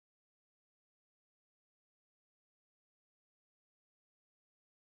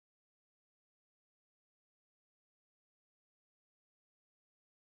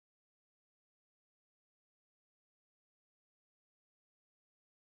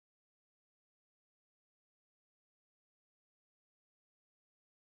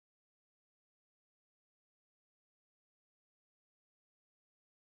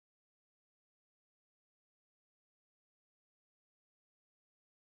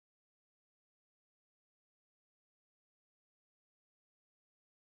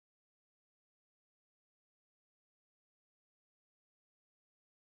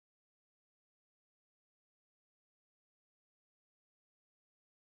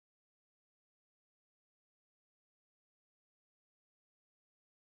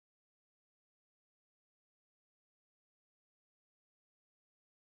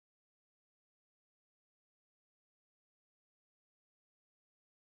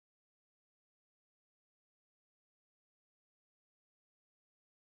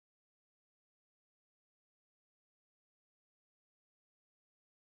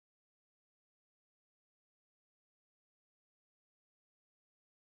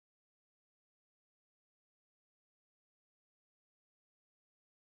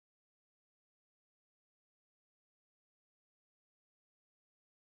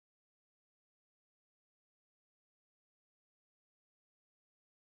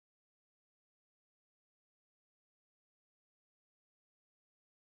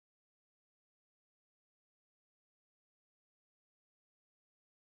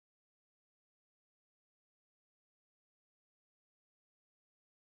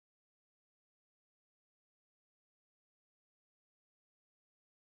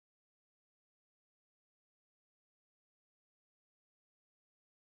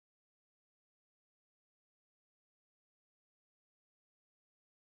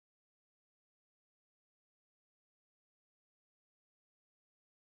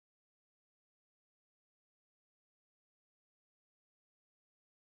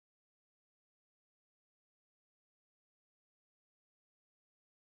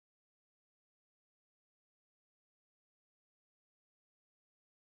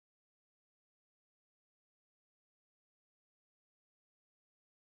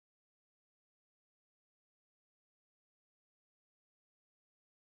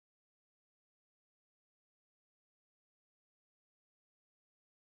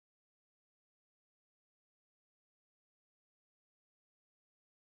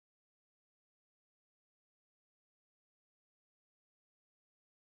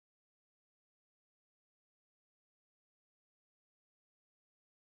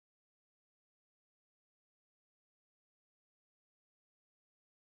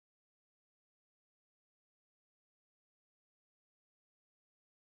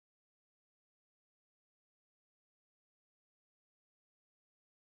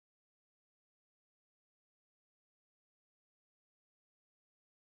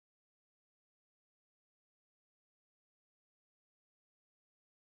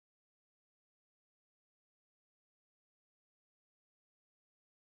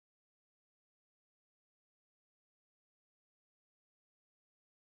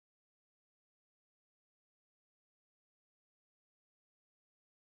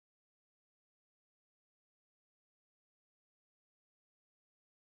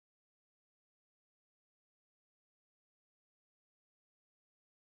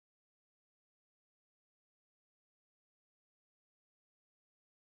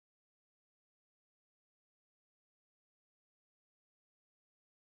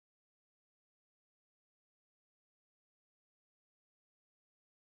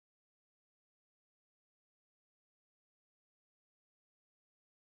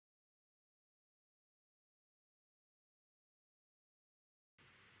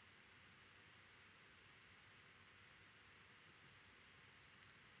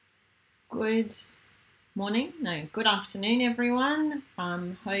Good morning, no, good afternoon, everyone.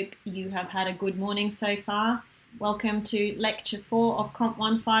 Hope you have had a good morning so far. Welcome to Lecture 4 of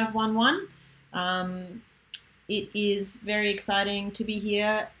COMP1511. It is very exciting to be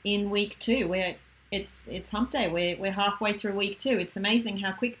here in week 2, where it's hump day. We're halfway through week 2. It's amazing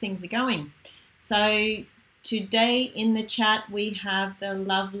how quick things are going. So today in the chat we have the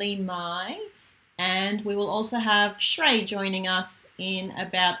lovely Mai, and we will also have Shrey joining us in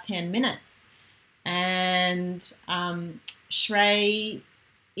about 10 minutes. And Shrey,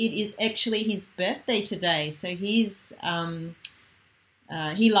 it is actually his birthday today, so he's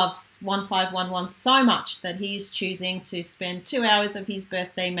he loves 1511 so much that he's choosing to spend 2 hours of his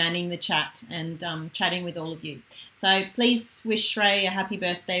birthday manning the chat and chatting with all of you. So please wish Shrey a happy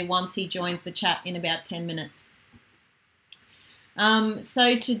birthday once he joins the chat in about 10 minutes.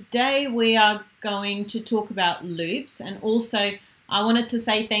 So today we are going to talk about loops, and also I wanted to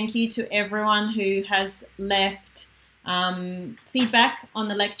say thank you to everyone who has left feedback on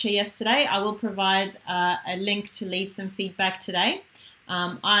the lecture yesterday. I will provide a link to leave some feedback today.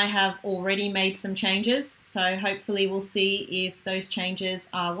 I have already made some changes, so hopefully we'll see if those changes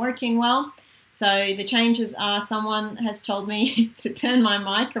are working well. So the changes are, someone has told me to turn my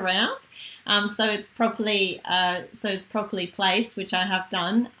mic around. So it's properly placed, which I have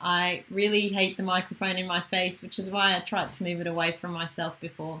done. I really hate the microphone in my face, which is why I tried to move it away from myself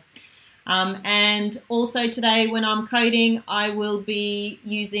before. And also today when I'm coding, I will be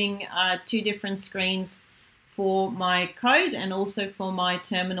using 2 different screens for my code and also for my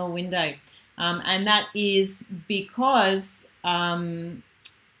terminal window. And that is because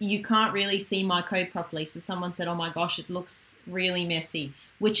you can't really see my code properly. So someone said, oh my gosh, it looks really messy,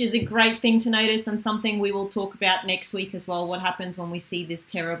 which is a great thing to notice and something we will talk about next week as well, what happens when we see this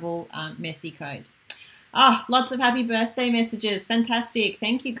terrible messy code. Lots of happy birthday messages. Fantastic.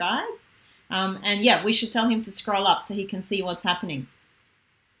 Thank you, guys. And yeah, we should tell him to scroll up so he can see what's happening.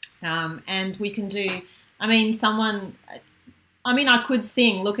 And we can do, I could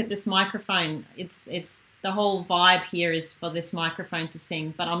sing. Look at this microphone. It's the whole vibe here is for this microphone to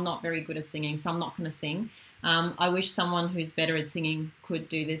sing, but I'm not very good at singing, so I'm not going to sing. I wish someone who's better at singing could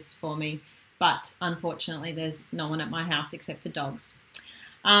do this for me, but unfortunately there's no one at my house except for dogs.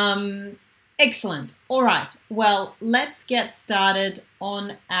 Excellent. All right. Well, let's get started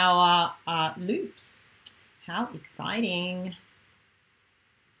on our loops. How exciting.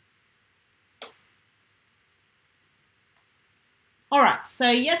 All right. So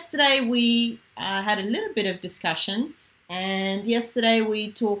yesterday we had a little bit of discussion, and yesterday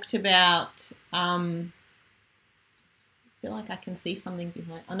we talked about I feel like I can see something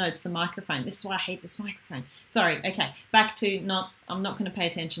behind. Oh no, it's the microphone. This is why I hate this microphone. Sorry. Okay, back to I'm not going to pay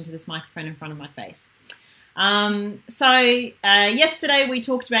attention to this microphone in front of my face. Yesterday we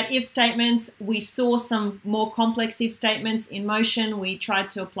talked about if statements. We saw some more complex if statements in motion. We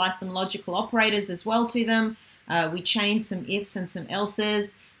tried to apply some logical operators as well to them. We changed some ifs and some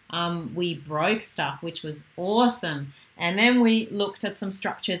elses. We broke stuff, which was awesome. And then we looked at some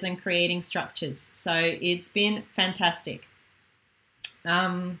structures and creating structures. So it's been fantastic.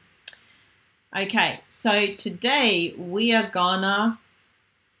 Okay, so today we're gonna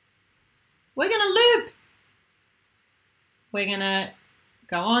loop. We're gonna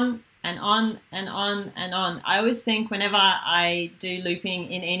go on and on and on and on. I always think whenever I do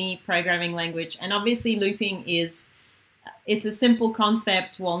looping in any programming language, and obviously looping it's a simple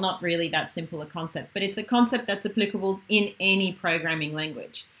concept, well, not really that simple a concept, but it's a concept that's applicable in any programming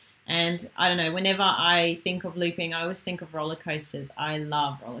language. And I don't know, whenever I think of looping, I always think of roller coasters. I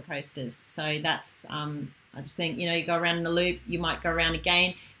love roller coasters. So that's, I just think, you go around in a loop, you might go around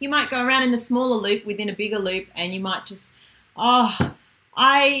again, you might go around in a smaller loop within a bigger loop, and you might just,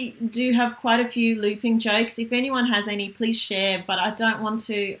 I do have quite a few looping jokes. If anyone has any, please share, but I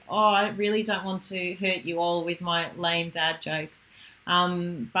really don't want to hurt you all with my lame dad jokes.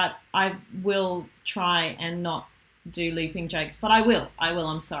 But I will try and not do looping jokes, but I will,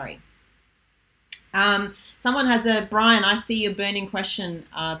 I'm sorry. Someone has Brian, I see your burning question.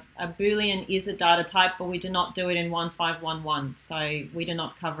 A Boolean is a data type, but we do not do it in 1511. So we do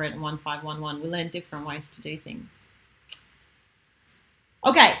not cover it in 1511. We learn different ways to do things.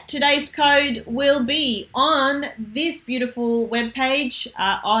 Okay, today's code will be on this beautiful web page.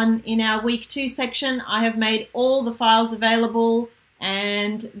 In our week 2 section, I have made all the files available,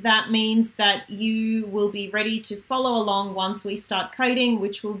 and that means that you will be ready to follow along once we start coding,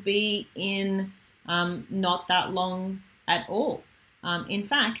 which will be in not that long at all. In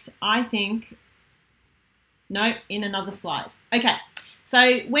fact, I think, no, in another slide. Okay,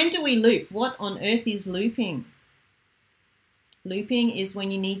 so when do we loop? What on earth is looping? Looping is when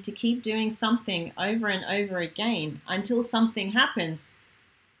you need to keep doing something over and over again until something happens,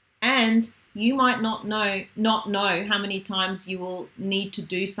 and you might not know how many times you will need to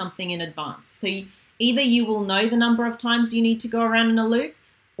do something in advance. So either you will know the number of times you need to go around in a loop,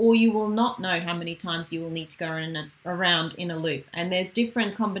 or you will not know how many times you will need to go around in a loop. And there's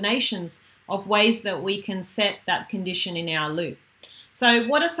different combinations of ways that we can set that condition in our loop. So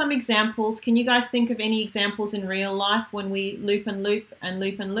what are some examples? Can you guys think of any examples in real life when we loop and loop and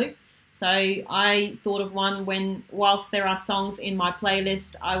loop and loop? So I thought of one when, whilst there are songs in my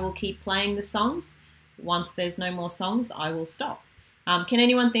playlist, I will keep playing the songs. Once there's no more songs, I will stop. Can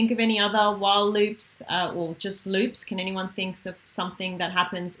anyone think of any other while loops or just loops? Can anyone think of something that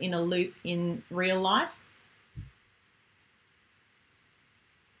happens in a loop in real life?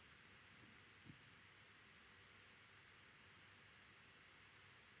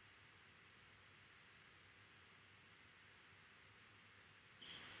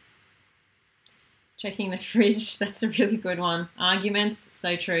 Checking the fridge, that's a really good one. Arguments,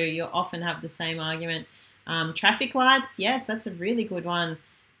 so true. You'll often have the same argument. Traffic lights, yes, that's a really good one.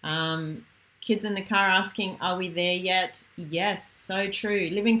 Kids in the car asking, are we there yet? Yes, so true.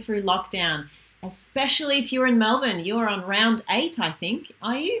 Living through lockdown, especially if you're in Melbourne. You're on round 8, I think.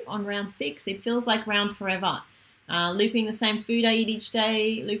 Are you? On round 6? It feels like round forever. Looping the same food I eat each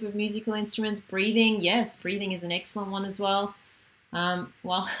day, loop of musical instruments, breathing. Yes, breathing is an excellent one as well.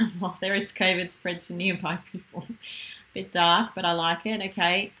 While there is COVID spread to nearby people. Bit dark, but I like it.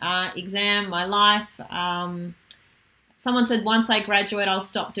 Okay. Exam, my life. Someone said, once I graduate, I'll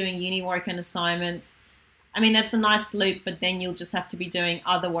stop doing uni work and assignments. I mean, that's a nice loop, but then you'll just have to be doing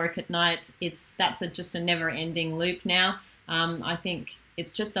other work at night. That's just a never-ending loop now. I think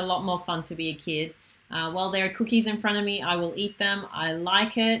it's just a lot more fun to be a kid. While there are cookies in front of me, I will eat them. I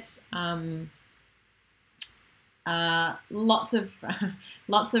like it. Lots of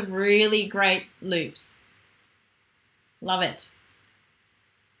really great loops. Love it.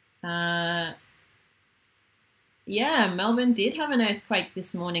 Yeah, Melbourne did have an earthquake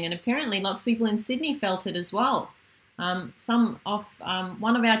this morning, and apparently lots of people in Sydney felt it as well. One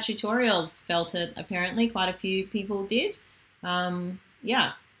of our tutorials felt it, apparently. Quite a few people did.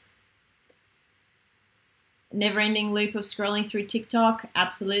 Yeah. Never-ending loop of scrolling through TikTok.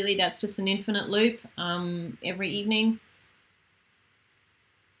 Absolutely, that's just an infinite loop every evening.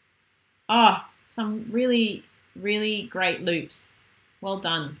 Some really, really great loops. Well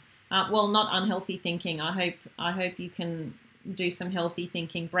done. Well, not unhealthy thinking. I hope you can do some healthy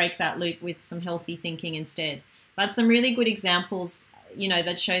thinking. Break that loop with some healthy thinking instead. But some really good examples,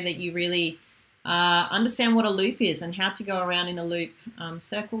 that show that you really understand what a loop is and how to go around in a loop.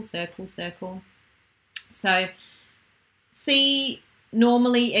 Circle, circle, circle. So C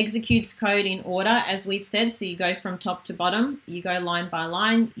normally executes code in order, as we've said. So you go from top to bottom, you go line by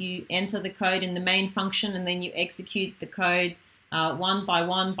line, you enter the code in the main function, and then you execute the code one by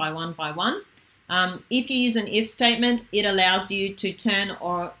one by one by one. If you use an if statement, it allows you to turn.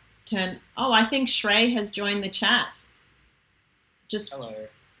 Oh, I think Shrey has joined the chat. Hello.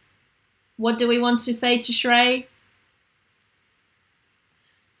 What do we want to say to Shrey?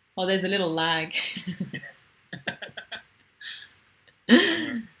 Oh, there's a little lag. Thank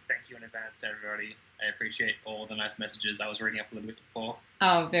you in advance to everybody. I appreciate all the nice messages I was reading up a little bit before.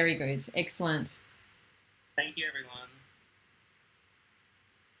 Oh, very good. Excellent. Thank you, everyone.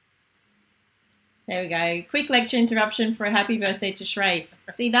 There we go. Quick lecture interruption for a happy birthday to Shrey.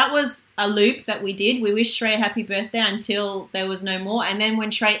 See, that was a loop that we did. We wished Shrey a happy birthday until there was no more. And then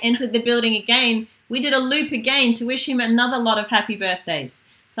when Shrey entered the building again, we did a loop again to wish him another lot of happy birthdays.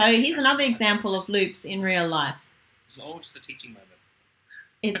 So here's another example of loops in real life. It's all just a teaching moment.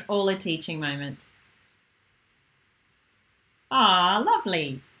 It's all a teaching moment. Ah,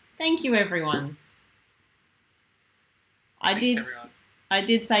 lovely. Thank you, everyone. I did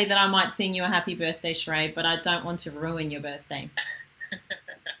say that I might sing you a happy birthday, Shrey, but I don't want to ruin your birthday.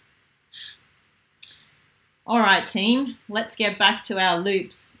 All right, team. Let's get back to our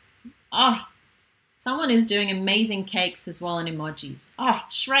loops. Someone is doing amazing cakes as well and emojis.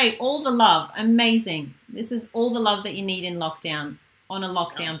 Shrey, all the love. Amazing. This is all the love that you need in lockdown, on a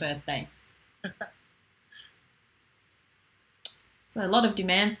lockdown birthday. So a lot of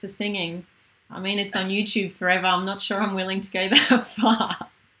demands for singing. I mean, it's on YouTube forever. I'm not sure I'm willing to go that far.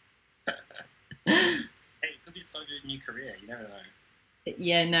 Hey, it could be so good in your career. You never know.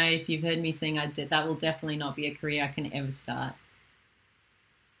 Yeah, no, if you've heard me sing, that will definitely not be a career I can ever start.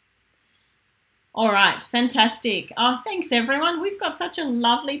 All right, fantastic. Oh, thanks, everyone. We've got such a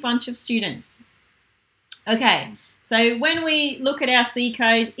lovely bunch of students. Okay, So when we look at our C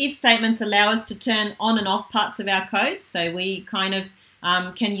code, if statements allow us to turn on and off parts of our code. So we kind of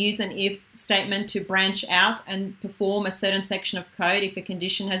can use an if statement to branch out and perform a certain section of code if a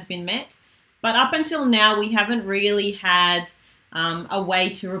condition has been met. But up until now, we haven't really had a way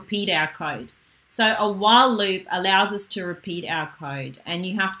to repeat our code. So a while loop allows us to repeat our code, and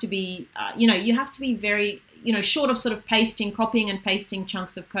you have to be, you have to be very, short of sort of copying and pasting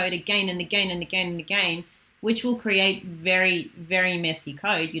chunks of code again and again and again and again, which will create very, very messy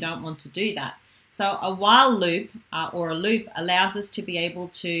code. You don't want to do that. So a while loop or a loop allows us to be able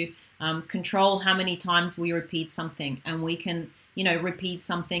to control how many times we repeat something, and we can, repeat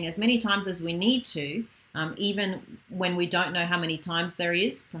something as many times as we need to. Even when we don't know how many times there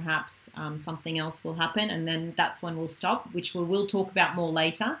is, perhaps something else will happen, and then that's when we'll stop, which we will talk about more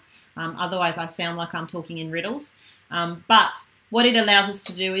later. Otherwise, I sound like I'm talking in riddles. But what it allows us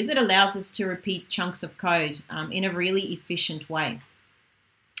to do is it allows us to repeat chunks of code in a really efficient way.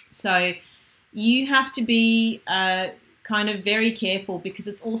 So you have to be kind of very careful, because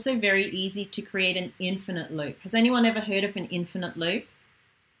it's also very easy to create an infinite loop. Has anyone ever heard of an infinite loop?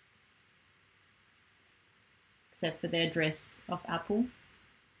 Except for the address of Apple.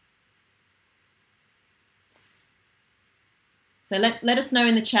 So let us know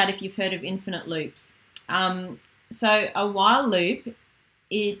in the chat if you've heard of infinite loops. So a while loop,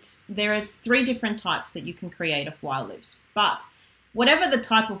 there is 3 different types that you can create of while loops. But whatever the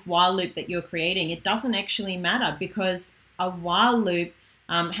type of while loop that you're creating, it doesn't actually matter, because a while loop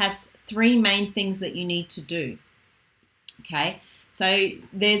has 3 main things that you need to do. Okay, so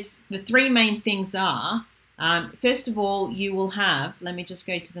there's the 3 main things are, first of all, you will have, let me just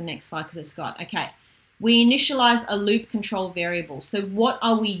go to the next slide because it's got, okay, we initialize a loop control variable. So what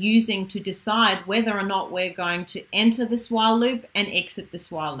are we using to decide whether or not we're going to enter this while loop and exit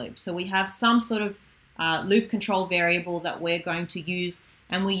this while loop? So we have some sort of loop control variable that we're going to use,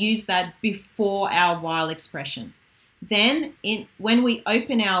 and we use that before our while expression. Then when we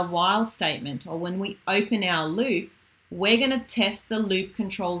open our while statement, or when we open our loop, we're going to test the loop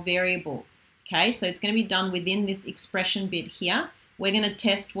control variable. Okay, so it's going to be done within this expression bit here. We're going to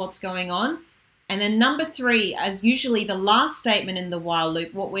test what's going on. And then number 3, as usually the last statement in the while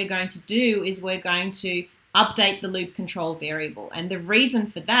loop, what we're going to do is we're going to update the loop control variable. And the reason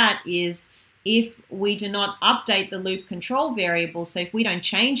for that is if we do not update the loop control variable, so if we don't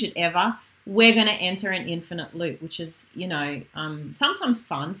change it ever, we're going to enter an infinite loop, which is, sometimes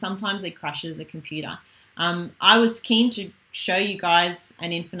fun, sometimes it crashes a computer. I was keen to show you guys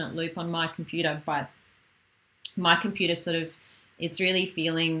an infinite loop on my computer, but my computer it's really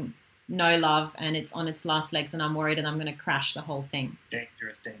feeling no love, and it's on its last legs, and I'm worried that I'm going to crash the whole thing.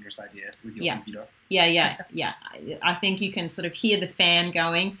 Dangerous idea with your computer. Yeah. I think you can sort of hear the fan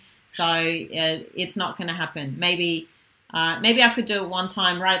going, so it's not going to happen. Maybe I could do it one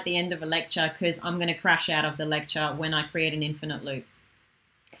time right at the end of a lecture, because I'm going to crash out of the lecture when I create an infinite loop.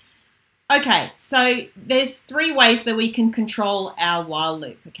 Okay, so there's 3 ways that we can control our while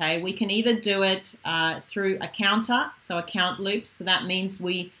loop, okay? We can either do it through a counter, so a count loop, so that means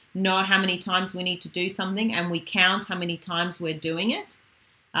we know how many times we need to do something, and we count how many times we're doing it.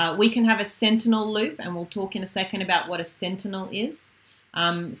 We can have a sentinel loop, and we'll talk in a second about what a sentinel is.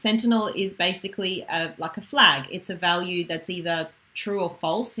 Sentinel is basically like a flag. It's a value that's either true or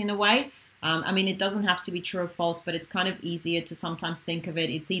false in a way. I mean, it doesn't have to be true or false, but it's kind of easier to sometimes think of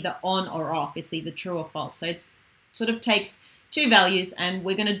it. It's either on or off. It's either true or false. So it sort of takes 2 values, and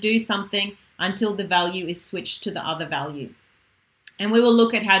we're going to do something until the value is switched to the other value. And we will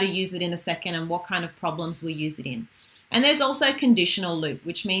look at how to use it in a second and what kind of problems we use it in. And there's also a conditional loop,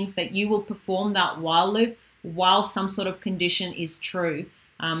 which means that you will perform that while loop while some sort of condition is true.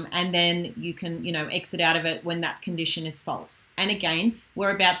 And then you can, exit out of it when that condition is false. And again,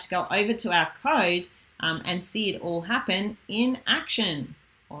 we're about to go over to our code and see it all happen in action.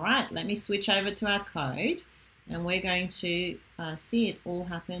 All right, let me switch over to our code, and we're going to see it all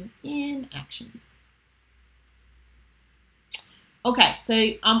happen in action. Okay,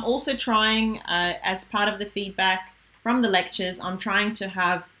 so I'm also trying, as part of the feedback from the lectures, I'm trying to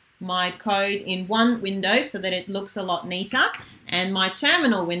have my code in one window so that it looks a lot neater, and my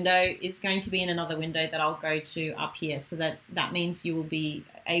terminal window is going to be in another window that I'll go to up here, so that means you will be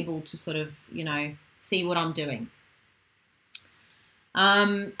able to sort of, see what I'm doing.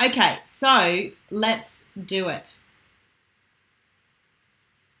 Okay, so let's do it.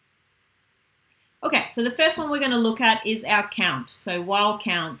 Okay, so the first one we're going to look at is our count. So while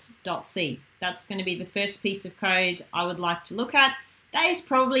count.c. That's going to be the first piece of code I would like to look at. That is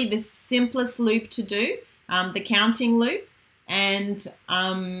probably the simplest loop to do, the counting loop. And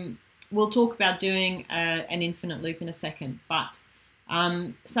we'll talk about doing an infinite loop in a second. But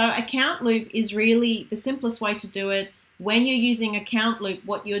so a count loop is really the simplest way to do it. When you're using a count loop,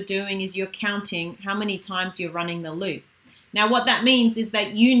 what you're doing is you're counting how many times you're running the loop. Now, what that means is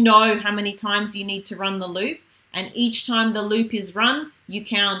that you know how many times you need to run the loop, and each time the loop is run, you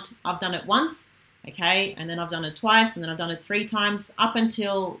count, I've done it once, okay, and then I've done it twice, and then I've done it 3 times, up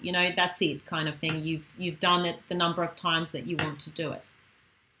until, you know, that's it kind of thing. You've done it the number of times that you want to do it.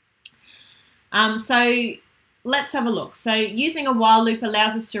 So let's have a look. So using a while loop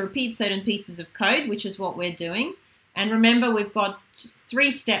allows us to repeat certain pieces of code, which is what we're doing. And remember, we've got 3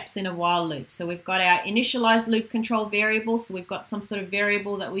 steps in a while loop. So we've got our initialize loop control variable. So we've got some sort of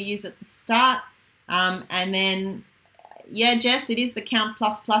variable that we use at the start. And then, yeah, Jess, it is the count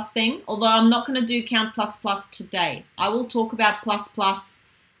plus plus thing. Although I'm not going to do count plus plus today. I will talk about plus plus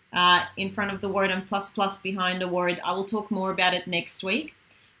in front of the word and plus plus behind a word. I will talk more about it next week.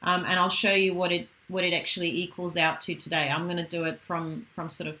 And I'll show you what it actually equals out to today. I'm going to do it from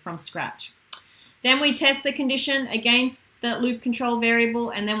scratch. Then we test the condition against the loop control variable,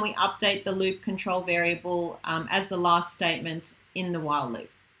 and then we update the loop control variable as the last statement in the while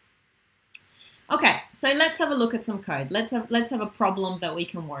loop. Okay, so let's have a look at some code. Let's have a problem that we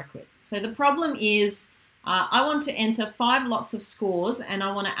can work with. So the problem is I want to enter 5 lots of scores, and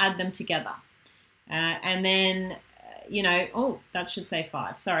I want to add them together. And then, you know, oh, that should say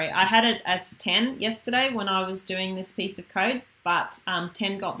 5. Sorry, I had it as 10 yesterday when I was doing this piece of code. But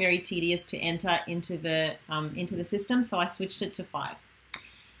 10 got very tedious to enter into the system, so I switched it to 5.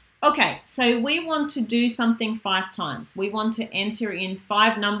 Okay, so we want to do something 5 times. We want to enter in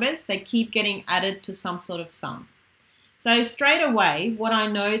 5 numbers that keep getting added to some sort of sum. So straight away, what I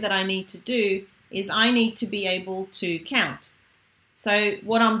know that I need to do is I need to be able to count. So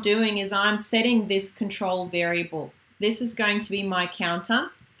what I'm doing is I'm setting this control variable. This is going to be my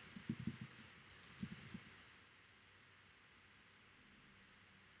counter.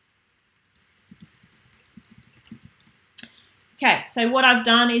 Okay, so what I've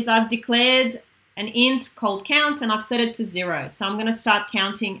done is I've declared an int called count, and I've set it to 0. So I'm going to start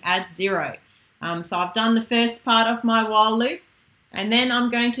counting at 0. So I've done the first part of my while loop, and then I'm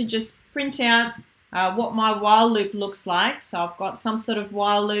going to just print out what my while loop looks like. So I've got some sort of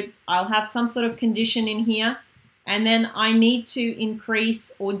while loop. I'll have some sort of condition in here, and then I need to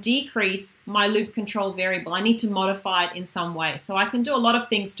increase or decrease my loop control variable. I need to modify it in some way. So I can do a lot of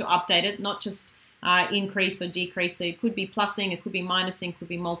things to update it, not just increase or decrease. So it could be plussing, it could be minusing, it could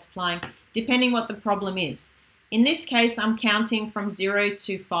be multiplying, depending what the problem is. In this case, I'm counting from 0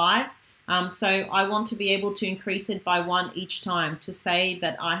 to 5. So I want to be able to increase it by 1 each time to say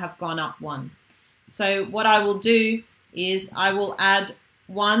that I have gone up 1. So what I will do is I will add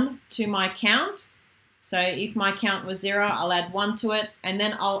 1 to my count. So if my count was 0, I'll add 1 to it, and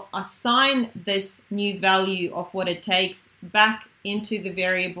then I'll assign this new value of what it takes back into the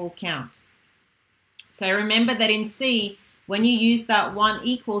variable count. So remember that in C, when you use that 1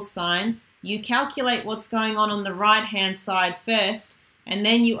 equals sign, you calculate what's going on the right-hand side first, and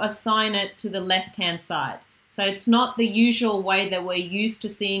then you assign it to the left-hand side. So it's not the usual way that we're used to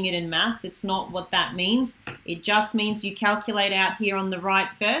seeing it in maths. It's not what that means. It just means you calculate out here on the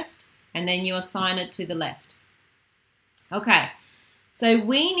right first, and then you assign it to the left. Okay, so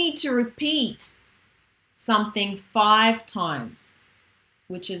we need to repeat something 5 times,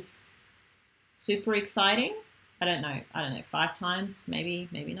 which is super exciting. I don't know, 5 times, maybe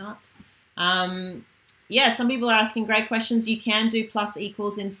not. Yeah, some people are asking great questions. You can do plus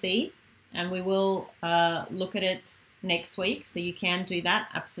equals in C, and we will look at it next week. So you can do that,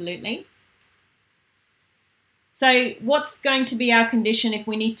 absolutely. So what's going to be our condition if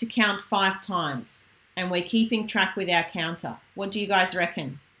we need to count 5 times and we're keeping track with our counter? What do you guys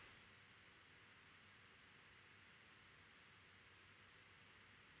reckon?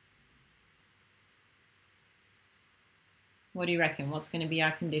 What do you reckon? What's going to be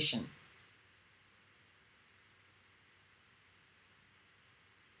our condition?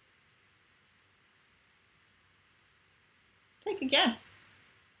 Take a guess.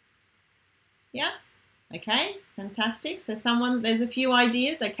 Yeah? Okay, fantastic. So there's a few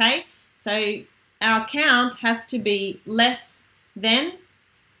ideas, okay? So our count has to be less than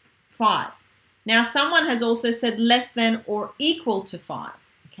 5. Now, someone has also said less than or equal to 5,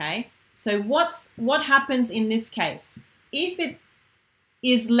 okay? So what happens in this case? If it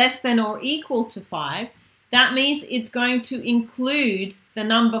is less than or equal to 5, that means it's going to include the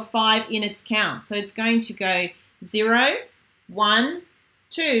number 5 in its count. So it's going to go 0, 1,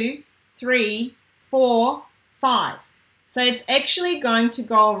 2, 3, 4, 5. So it's actually going to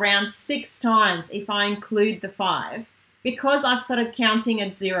go around 6 times if I include the 5, because I've started counting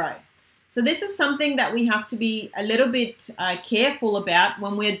at 0. So this is something that we have to be a little bit careful about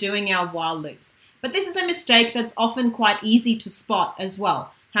when we're doing our while loops. But this is a mistake that's often quite easy to spot as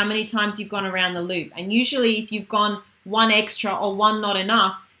well, how many times you've gone around the loop. And usually if you've gone one extra or one not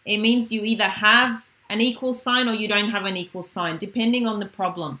enough, it means you either have an equal sign or you don't have an equal sign, depending on the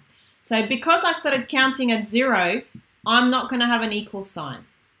problem. So because I've started counting at 0, I'm not going to have an equal sign.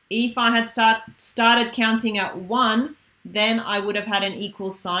 If I had started counting at 1, then I would have had an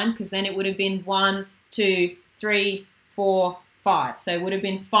equal sign, because then it would have been 1, 2, 3, 4, 5. So it would have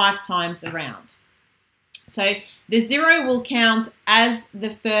been 5 times around. So the 0 will count as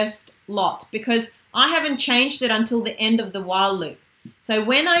the first lot because I haven't changed it until the end of the while loop. So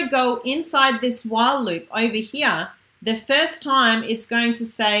when I go inside this while loop over here, the first time it's going to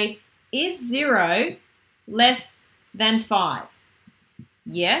say, is 0 less than 5?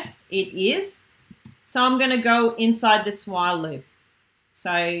 Yes, it is. So I'm going to go inside this while loop.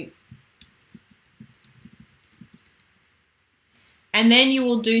 So, and then you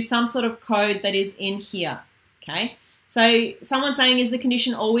will do some sort of code that is in here, okay? So someone's saying, is the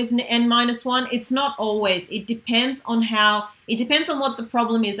condition always n minus 1? It's not always. It depends on what the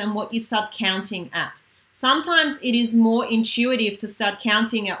problem is and what you start counting at. Sometimes it is more intuitive to start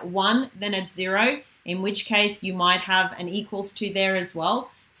counting at 1 than at 0, in which case you might have an equals to there as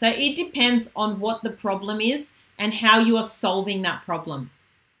well. So it depends on what the problem is and how you are solving that problem.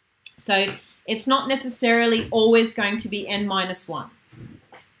 So it's not necessarily always going to be n minus 1.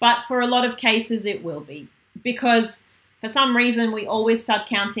 But for a lot of cases it will be, because for some reason we always start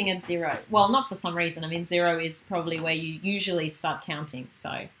counting at 0. Well, not for some reason. I mean, 0 is probably where you usually start counting.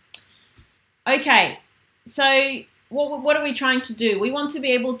 So, okay. So what are we trying to do? We want to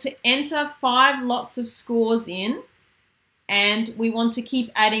be able to enter 5 lots of scores in, and we want to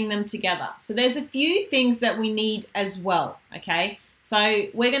keep adding them together. So there's a few things that we need as well, okay? So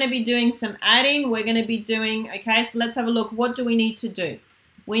we're going to be doing some adding. We're going to be doing, okay, so let's have a look. What do we need to do?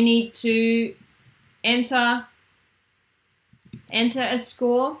 We need to enter a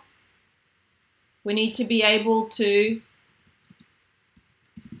score. We need to be able to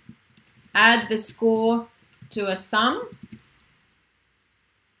add the score to a sum.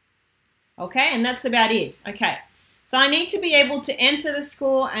 Okay, and that's about it. Okay, so I need to be able to enter the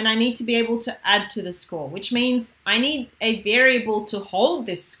score and I need to be able to add to the score, which means I need a variable to hold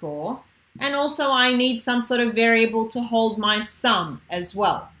this score, and also I need some sort of variable to hold my sum as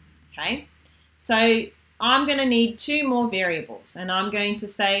well. Okay, so I'm going to need 2 more variables, and I'm going to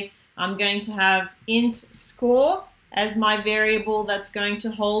say I'm going to have int score as my variable that's going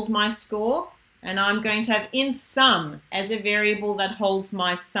to hold my score, and I'm going to have int sum as a variable that holds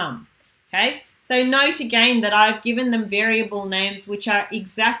my sum. Okay, so note again that I've given them variable names which are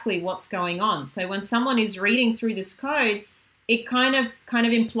exactly what's going on. So when someone is reading through this code, it kind of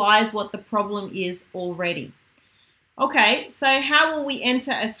implies what the problem is already. Okay, so how will we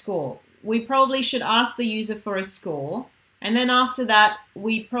enter a score? We probably should ask the user for a score, and then after that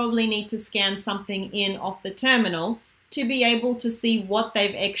we probably need to scan something in off the terminal to be able to see what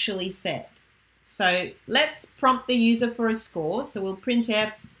they've actually said. So let's prompt the user for a score. So we'll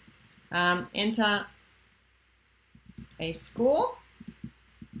printf enter a score,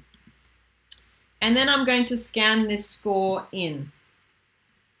 and then I'm going to scan this score in.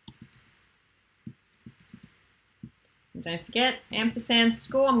 Don't forget, ampersand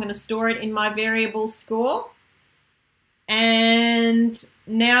score, I'm going to store it in my variable score. And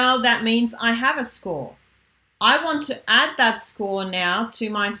now that means I have a score. I want to add that score now to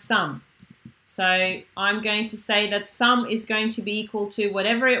my sum. So I'm going to say that sum is going to be equal to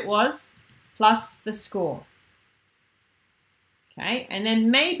whatever it was plus the score. Okay, and then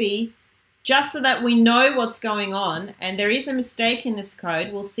maybe, just so that we know what's going on, and there is a mistake in this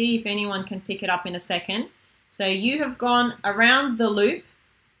code, we'll see if anyone can pick it up in a second. So you have gone around the loop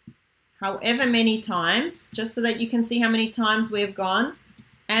however many times, just so that you can see how many times we've gone,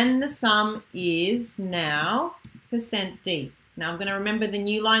 and the sum is now %d. Now I'm going to remember the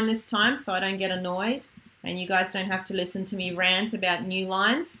new line this time so I don't get annoyed and you guys don't have to listen to me rant about new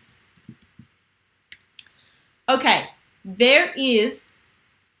lines. Okay, there is,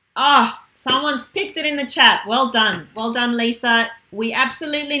 someone's picked it in the chat. Well done, Lisa. We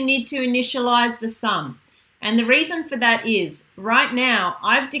absolutely need to initialize the sum. And the reason for that is, right now,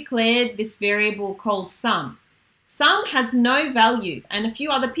 I've declared this variable called sum. Sum has no value, and a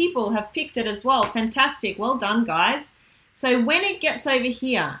few other people have picked it as well. Fantastic, well done, guys. So when it gets over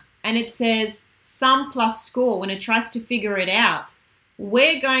here and it says sum plus score, when it tries to figure it out,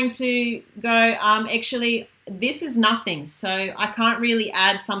 we're going to go, actually, this is nothing. So I can't really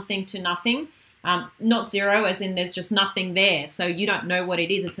add something to nothing. Not 0 as in there's just nothing there, so you don't know what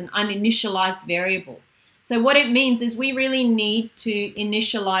it is. It's an uninitialized variable. So what it means is we really need to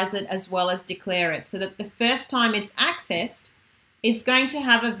initialize it as well as declare it, so that the first time it's accessed, it's going to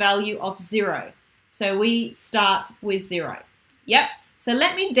have a value of 0. So we start with 0. Yep. So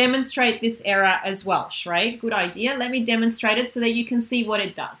let me demonstrate this error as well, Shrey. Good idea. Let me demonstrate it so that you can see what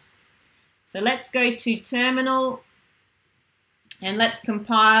it does. So let's go to terminal and let's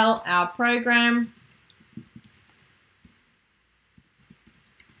compile our program.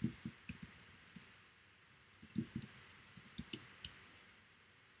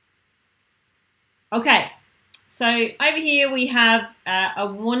 Okay, so over here we have a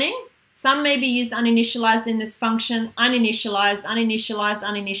warning. Some may be used uninitialized in this function, uninitialized, uninitialized,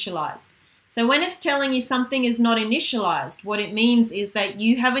 uninitialized. So when it's telling you something is not initialized, what it means is that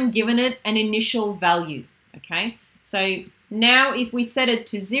you haven't given it an initial value, okay? So now if we set it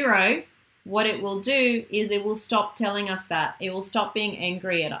to 0, what it will do is it will stop telling us that. It will stop being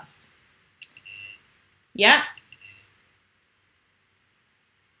angry at us. Yeah?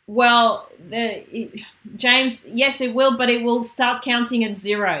 Well, James, yes, it will, but it will start counting at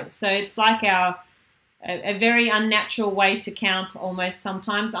 0. So it's like a very unnatural way to count almost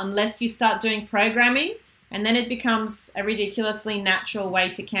sometimes, unless you start doing programming, and then it becomes a ridiculously natural way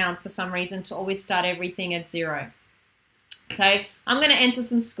to count for some reason, to always start everything at 0. So I'm going to enter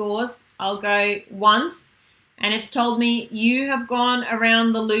some scores. I'll go once, and it's told me you have gone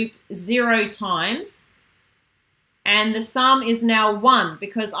around the loop 0 times. And the sum is now 1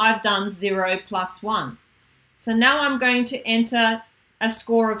 because I've done 0 plus 1. So now I'm going to enter a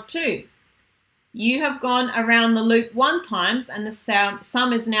score of 2. You have gone around the loop 1 times and the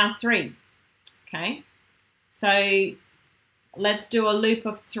sum is now 3. Okay, so let's do a loop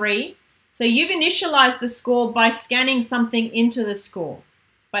of 3. So you've initialized the score by scanning something into the score,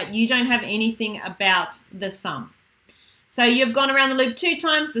 but you don't have anything about the sum. So you've gone around the loop 2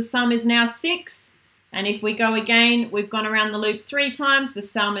 times, the sum is now 6. And if we go again, we've gone around the loop 3 times, the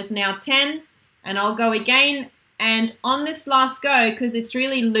sum is now 10. And I'll go again, and on this last go, because it's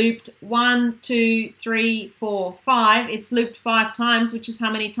really looped 1, 2, 3, 4, 5, it's looped 5 times, which is how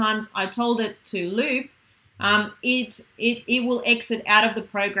many times I told it to loop, it will exit out of the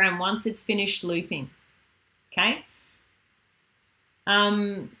program once it's finished looping. Okay?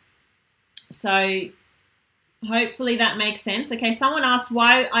 So hopefully that makes sense. Okay, someone asked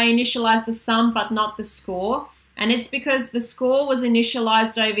why I initialized the sum but not the score, and it's because the score was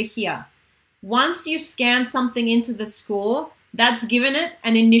initialized over here. Once you've scanned something into the score, that's given it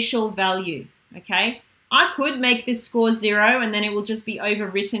an initial value, okay? I could make this score 0 and then it will just be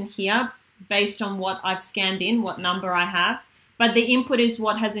overwritten here based on what I've scanned in, what number I have, but the input is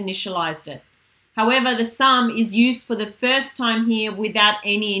what has initialized it. However, the sum is used for the first time here without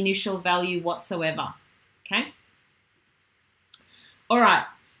any initial value whatsoever. Okay. All right.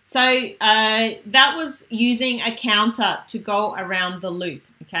 So that was using a counter to go around the loop.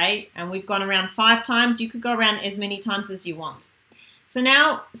 Okay. And we've gone around 5 times. You could go around as many times as you want. So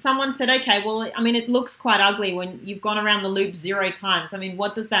now someone said, okay, well, I mean, it looks quite ugly when you've gone around the loop 0 times. I mean,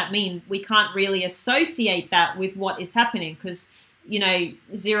 what does that mean? We can't really associate that with what is happening because, you know,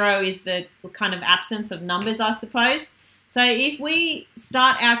 0 is the kind of absence of numbers, I suppose. So if we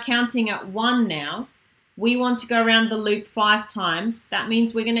start our counting at 1 now, we want to go around the loop 5 times. That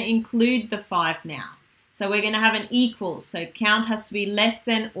means we're going to include the 5 now. So we're going to have an equals. So count has to be less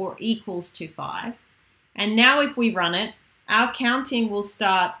than or equals to 5. And now if we run it, our counting will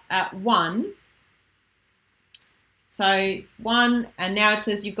start at 1. So 1, and now it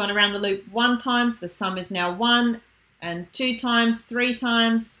says you've gone around the loop 1 times. The sum is now 1, and 2 times, 3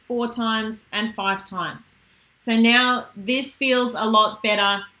 times, 4 times, and 5 times. So now this feels a lot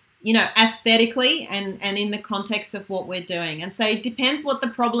better, you know, aesthetically and in the context of what we're doing. And so it depends what the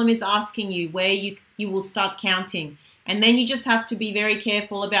problem is asking you, where you will start counting. And then you just have to be very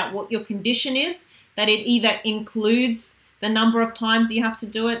careful about what your condition is, that it either includes the number of times you have to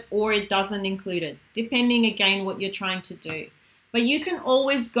do it or it doesn't include it, depending, again, what you're trying to do. But you can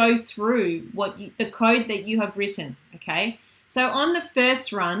always go through the code that you have written, okay? So on the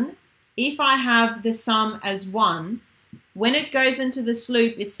first run, if I have the sum as 1, when it goes into this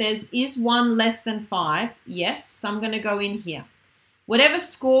loop, it says, is 1 less than 5? Yes, so I'm going to go in here. Whatever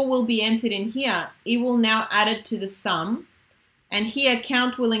score will be entered in here, it will now add it to the sum, and here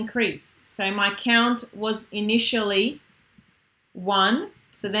count will increase. So my count was initially 1,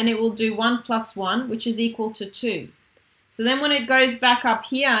 so then it will do 1 plus 1, which is equal to 2. So then when it goes back up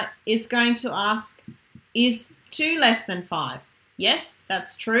here, it's going to ask, is 2 less than 5? Yes,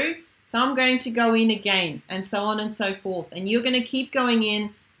 that's true. So I'm going to go in again, and so on and so forth. And you're going to keep going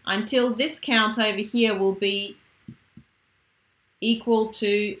in until this count over here will be equal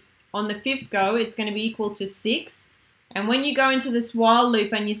to, on the 5th go, it's going to be equal to 6. And when you go into this while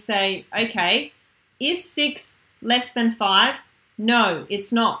loop and you say, okay, is 6 less than 5? No,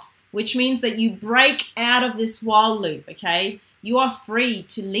 it's not, which means that you break out of this while loop, okay? You are free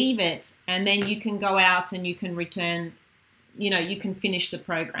to leave it, and then you can go out and you can return, you can finish the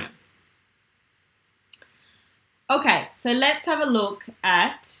program. Okay, so let's have a look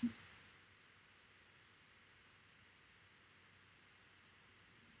at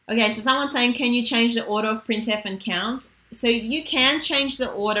okay, so someone's saying, can you change the order of printf and count? So you can change the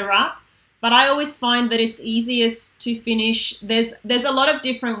order up, but I always find that it's easiest to finish. There's a lot of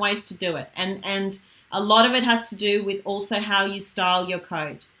different ways to do it, and a lot of it has to do with also how you style your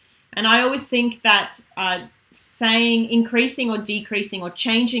code. And I always think that saying increasing or decreasing or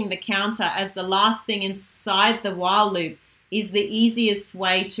changing the counter as the last thing inside the while loop is the easiest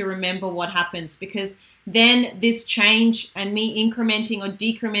way to remember what happens, because then this change and me incrementing or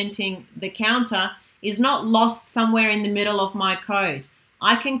decrementing the counter is not lost somewhere in the middle of my code.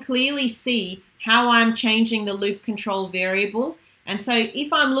 I can clearly see how I'm changing the loop control variable. And so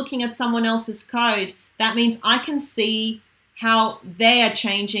if I'm looking at someone else's code, that means I can see how they are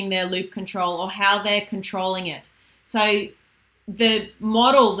changing their loop control or how they're controlling it. So the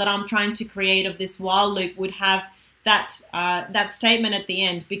model that I'm trying to create of this while loop would have that, that statement at the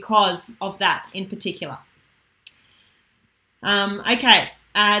end because of that in particular. Okay,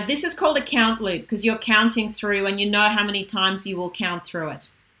 this is called a count loop because you're counting through and you know how many times you will count through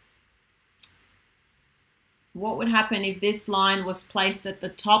it. What would happen if this line was placed at the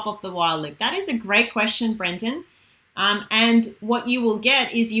top of the while loop? That is a great question, Brendan. And what you will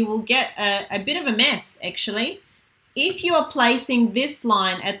get is you will get a bit of a mess, actually. If you are placing this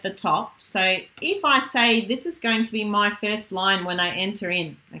line at the top, so if I say this is going to be my first line when I enter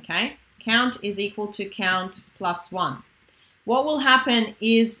in, okay, count is equal to count plus 1. What will happen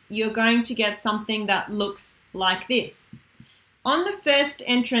is you're going to get something that looks like this. On the first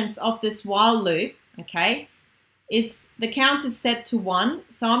entrance of this while loop, okay, the count is set to 1.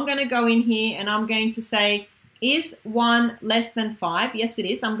 So I'm going to go in here and I'm going to say, is 1 less than 5? Yes, it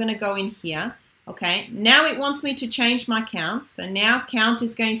is. I'm going to go in here. Okay, now it wants me to change my count. So now count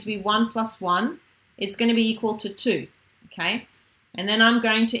is going to be 1 plus 1. It's going to be equal to 2. Okay, and then I'm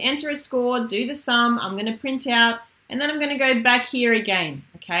going to enter a score, do the sum. I'm going to print out, and then I'm going to go back here again.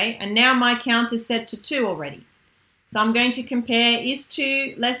 Okay, and now my count is set to 2 already. So I'm going to compare, is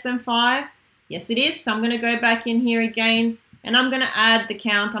 2 less than 5? Yes, it is. So I'm going to go back in here again, and I'm going to add the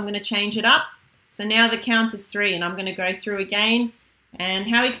count. I'm going to change it up. So now the count is 3, and I'm going to go through again. And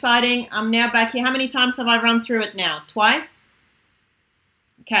how exciting, I'm now back here. How many times have I run through it now? Twice?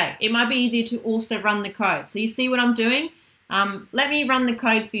 Okay, it might be easier to also run the code. So you see what I'm doing? Let me run the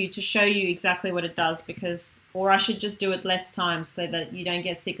code for you to show you exactly what it does, because, or I should just do it less times so that you don't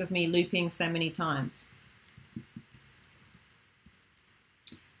get sick of me looping so many times.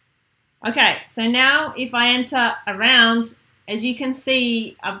 Okay, so now if I enter around, as you can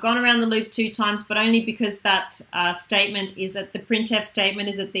see, I've gone around the loop 2 times, but only because that statement is at the printf statement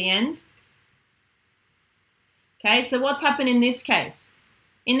is at the end. Okay, so what's happened in this case?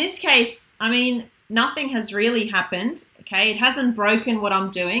 In this case, I mean, nothing has really happened. Okay, it hasn't broken what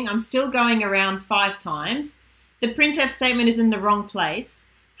I'm doing. I'm still going around 5 times. The printf statement is in the wrong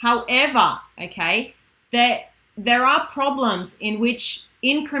place. However, okay, there are problems in which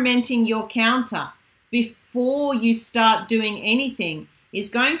incrementing your counter before you start doing anything is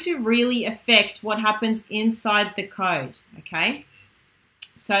going to really affect what happens inside the code, okay?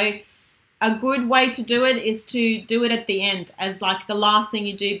 So a good way to do it is to do it at the end as like the last thing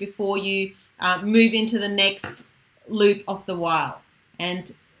you do before you move into the next loop of the while.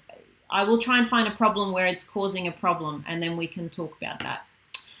 And I will try and find a problem where it's causing a problem, and then we can talk about that.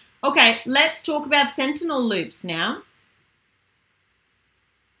 Okay, let's talk about sentinel loops now.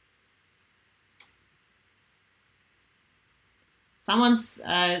 Someone's,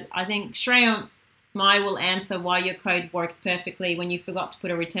 I think Shreya Mai will answer why your code worked perfectly when you forgot to put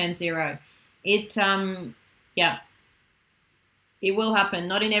a return 0. Yeah, it will happen.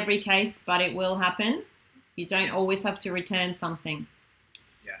 Not in every case, but it will happen. You don't always have to return something.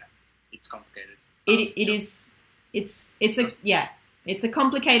 Yeah, it's complicated. It's a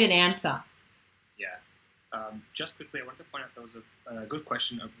complicated answer. Yeah. Just quickly, I want to point out there was a good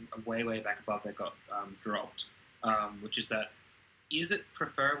question way back above that got dropped, which is that, is it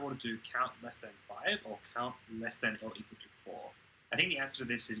preferable to do count less than 5 or count less than or equal to 4? I think the answer to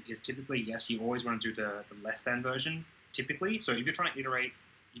this is typically yes. You always want to do the less than version, typically. So if you're trying to iterate,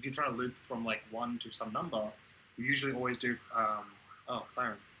 if you're trying to loop from like 1 to some number, you usually always do Oh,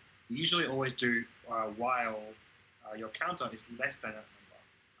 sirens. We usually always do while your counter is less than that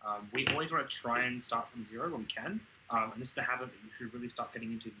number. We always want to try and start from 0 when we can. And this is the habit that you should really start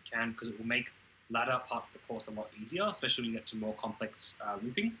getting into if you can, because it will make latter parts of the course a lot easier, especially when you get to more complex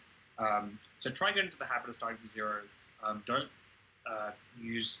looping. So try and get into the habit of starting from 0. Don't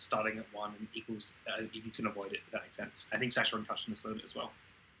use starting at 1 and equals if you can avoid it, if that makes sense. I think Sasha touched on this a little bit as well.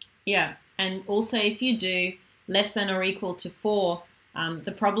 Yeah, and also if you do less than or equal to 4,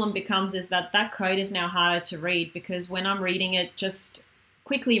 the problem becomes is that code is now harder to read, because when I'm reading it, just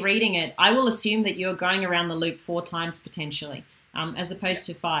quickly reading it, I will assume that you're going around the loop 4 times potentially, as opposed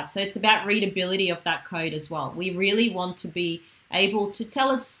to 5. So it's about readability of that code as well. We really want to be able to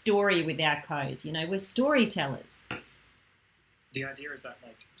tell a story with our code. You know, we're storytellers. The idea is that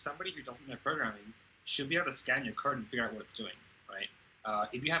like somebody who doesn't know programming should be able to scan your code and figure out what it's doing, right?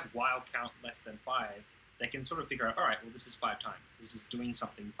 If you have while count less than 5, they can sort of figure out, all right, well, this is 5 times. This is doing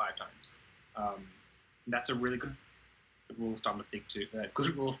something 5 times. That's a really good rule of thumb to stick to.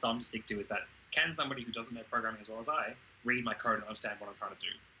 Good rule of thumb to stick to is that, can somebody who doesn't know programming as well as I read my code and understand what I'm trying to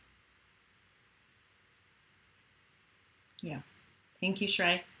do? Yeah. Thank you,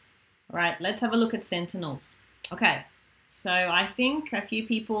 Shrey. All right, let's have a look at sentinels. Okay, so I think a few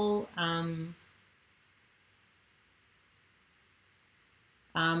people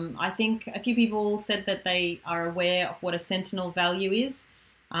said that they are aware of what a sentinel value is,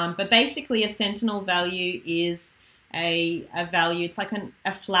 but basically a sentinel value is a value. It's like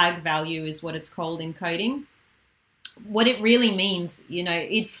a flag value is what it's called in coding. What it really means, you know,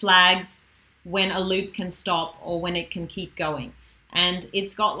 it flags when a loop can stop or when it can keep going. And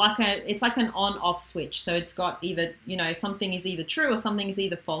it's got like it's like an on-off switch. So it's got either, you know, something is either true or something is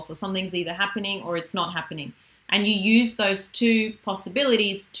either false, or something's either happening or it's not happening. And you use those two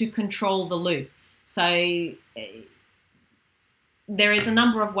possibilities to control the loop. So there is a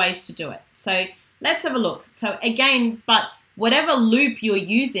number of ways to do it. So let's have a look. So again, but whatever loop you're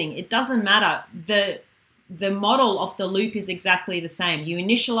using, it doesn't matter. The model of the loop is exactly the same. You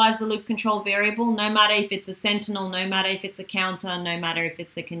initialize the loop control variable, no matter if it's a sentinel, no matter if it's a counter, no matter if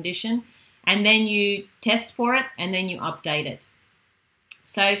it's a condition, and then you test for it, and then you update it.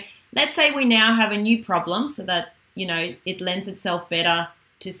 So let's say we now have a new problem so that, you know, it lends itself better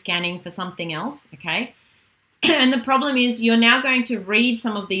to scanning for something else, okay? And the problem is you're now going to read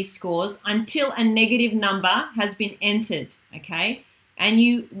some of these scores until a negative number has been entered, okay? And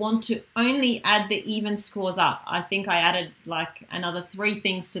you want to only add the even scores up. I think I added like another 3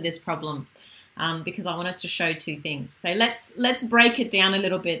 things to this problem because I wanted to show 2 things. So let's break it down a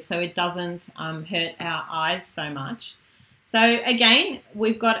little bit so it doesn't hurt our eyes so much. So again,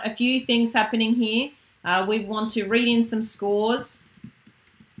 we've got a few things happening here. We want to read in some scores.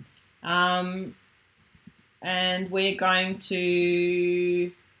 And we're going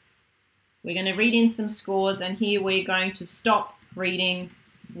to read in some scores, and here we're going to stop reading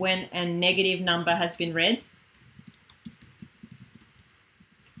when a negative number has been read.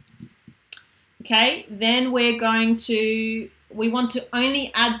 Okay, then we want to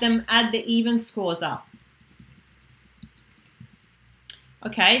only add the even scores up.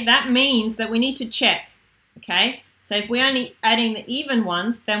 Okay, that means that we need to check. Okay, so if we're only adding the even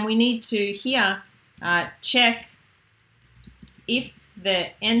ones, then we need to here check if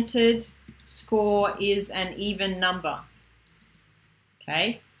the entered score is an even number.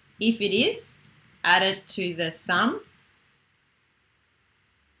 Okay, if it is, add it to the sum.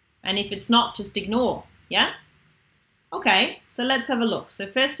 And if it's not, just ignore, yeah? Okay, so let's have a look. So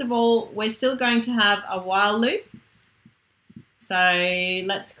first of all, we're still going to have a while loop. So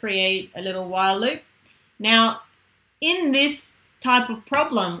let's create a little while loop. Now, in this type of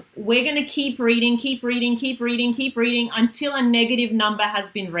problem, we're going to keep reading until a negative number has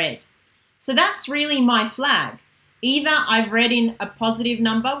been read. So that's really my flag. Either I've read in a positive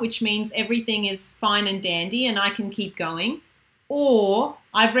number, which means everything is fine and dandy and I can keep going, or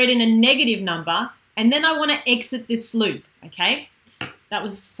I've read in a negative number and then I want to exit this loop, okay? That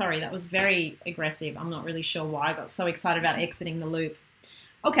was very aggressive. I'm not really sure why I got so excited about exiting the loop.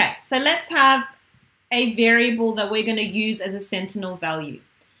 Okay, so let's have a variable that we're going to use as a sentinel value.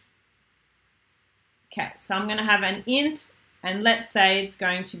 Okay, so I'm going to have an int, and let's say it's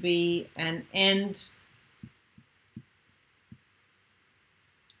going to be an end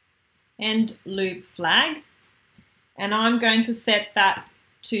loop flag, and I'm going to set that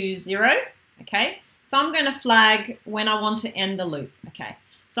to 0, okay? So I'm going to flag when I want to end the loop, okay?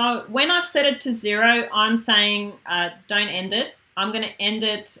 So when I've set it to 0, I'm saying don't end it. I'm going to end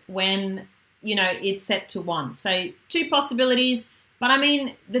it when, you know, it's set to 1. So 2 possibilities, but I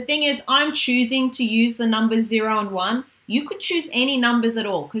mean, the thing is I'm choosing to use the numbers 0 and 1 You could choose any numbers at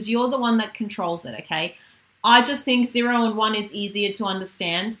all because you're the one that controls it, okay? I just think 0 and 1 is easier to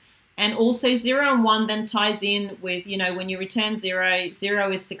understand. And also 0 and 1 then ties in with, you know, when you return 0,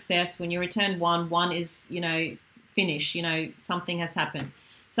 0 is success. When you return 1, 1 is, you know, finish, you know, something has happened.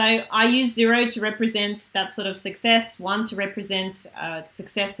 So I use 0 to represent that sort of success, 1 to represent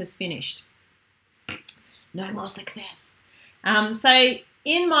success has finished. No more success. So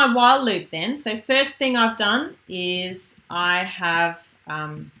in my while loop then, so first thing I've done is I have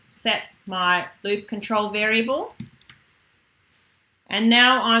set my loop control variable. And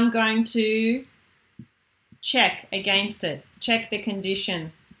now I'm going to check against it, check the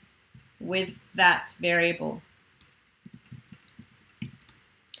condition with that variable.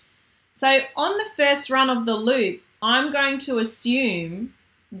 So on the first run of the loop, I'm going to assume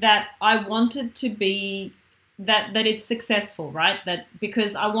that I want it to be, that it's successful, right? That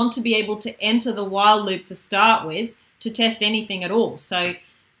because I want to be able to enter the while loop to start with to test anything at all. So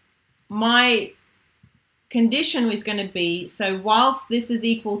my condition is going to be, so whilst this is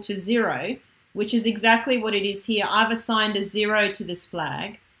equal to 0, which is exactly what it is here, I've assigned a 0 to this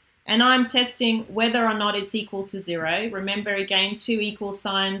flag, and I'm testing whether or not it's equal to 0. Remember again, 2 equal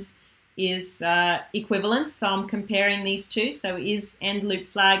signs is equivalence, so I'm comparing these two. So is end loop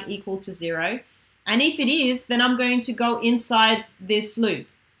flag equal to 0? And if it is, then I'm going to go inside this loop.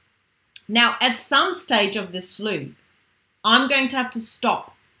 Now, at some stage of this loop, I'm going to have to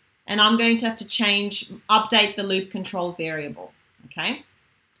stop, and I'm going to have to update the loop control variable, okay?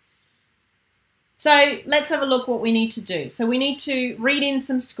 So let's have a look what we need to do. So we need to read in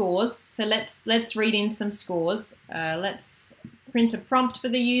some scores. So let's read in some scores. Let's print a prompt for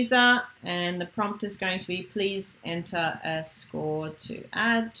the user, and the prompt is going to be, please enter a score to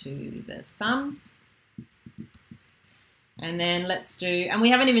add to the sum. And then let's do, and we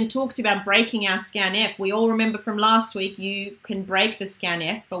haven't even talked about breaking our scanf. We all remember from last week, you can break the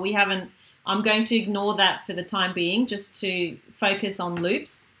scanf, but we haven't. I'm going to ignore that for the time being, just to focus on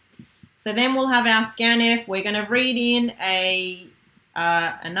loops. So then we'll have our scanf. We're going to read in a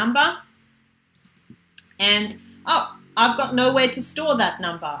number, and oh, I've got nowhere to store that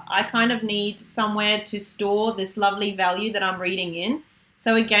number. I kind of need somewhere to store this lovely value that I'm reading in.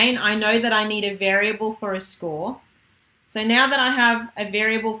 So again, I know that I need a variable for a score. So now that I have a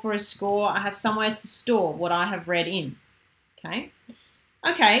variable for a score, I have somewhere to store what I have read in, okay?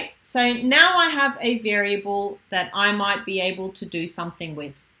 Okay, so now I have a variable that I might be able to do something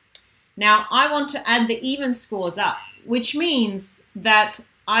with. Now I want to add the even scores up, which means that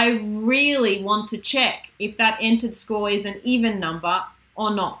I really want to check if that entered score is an even number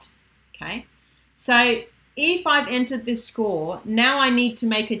or not, okay? So if I've entered this score, now I need to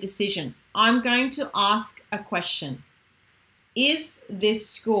make a decision. I'm going to ask a question. Is this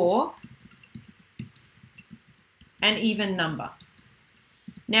score an even number?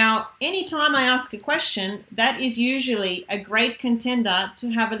 Now, anytime I ask a question, that is usually a great contender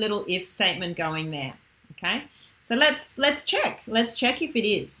to have a little if statement going there, okay? So let's check. Let's check if it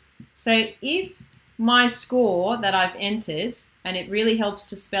is. So if my score that I've entered, and it really helps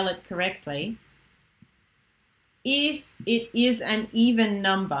to spell it correctly, if it is an even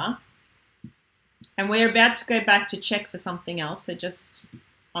number, and we're about to go back to check for something else, so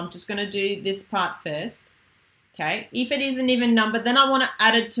I'm just going to do this part first. Okay, if it is an even number, then I want to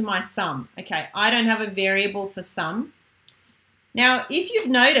add it to my sum. Okay, I don't have a variable for sum. Now, if you've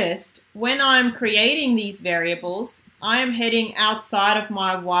noticed, when I'm creating these variables, I am heading outside of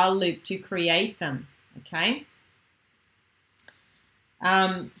my while loop to create them. Okay.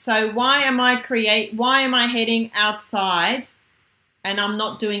 So why am I heading outside and I'm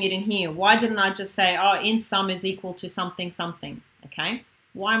not doing it in here? Why didn't I just say, oh, in sum is equal to something, something, okay?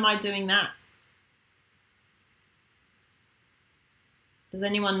 Why am I doing that? Does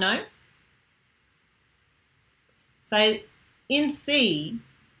anyone know? So in C,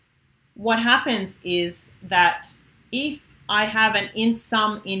 what happens is that if I have an in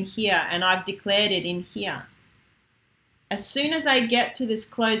sum in here and I've declared it in here, as soon as I get to this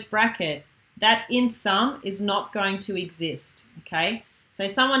closed bracket, that in sum is not going to exist, okay? So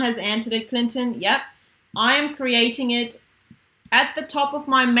someone has answered it, Clinton. Yep. I am creating it at the top of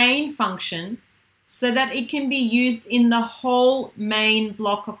my main function so that it can be used in the whole main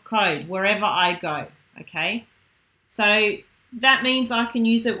block of code wherever I go, okay? So that means I can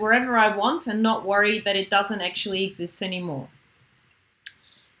use it wherever I want and not worry that it doesn't actually exist anymore.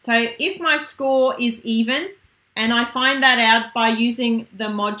 So if my score is even, and I find that out by using the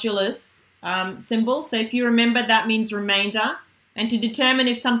modulus symbol. So if you remember, that means remainder. And to determine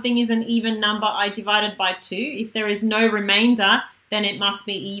if something is an even number, I divide it by 2. If there is no remainder, then it must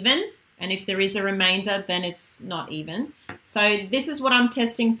be even. And if there is a remainder, then it's not even. So this is what I'm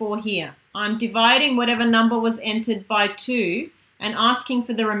testing for here. I'm dividing whatever number was entered by 2 and asking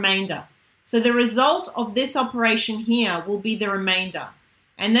for the remainder. So the result of this operation here will be the remainder.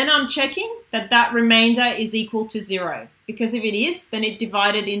 And then I'm checking that that remainder is equal to 0. Because if it is, then it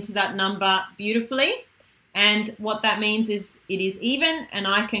divided into that number beautifully. And what that means is it is even, and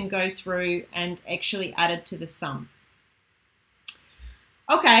I can go through and actually add it to the sum.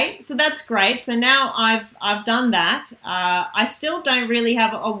 Okay, so that's great. So now I've done that. I still don't really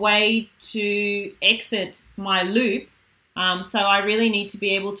have a way to exit my loop. So I really need to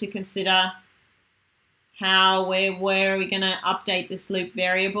be able to consider where are we going to update this loop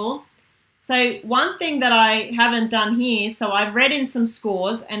variable. So one thing that I haven't done here, so I've read in some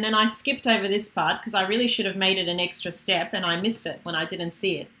scores and then I skipped over this part because I really should have made it an extra step and I missed it when I didn't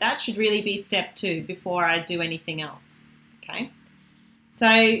see it. That should really be step 2 before I do anything else. Okay. So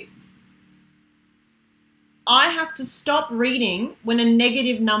I have to stop reading when a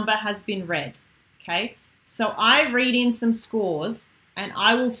negative number has been read. Okay. So I read in some scores and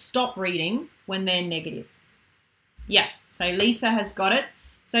I will stop reading when they're negative. Yeah, so Lisa has got it.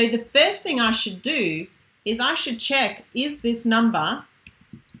 So the first thing I should do is I should check, is this number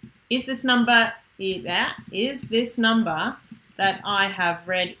that I have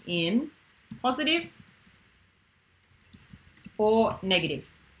read in positive or negative?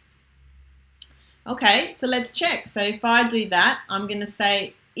 Okay, so let's check. So if I do that, I'm going to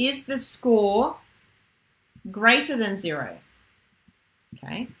say, is the score greater than 0?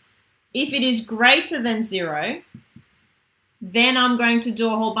 Okay. If it is greater than 0, then I'm going to do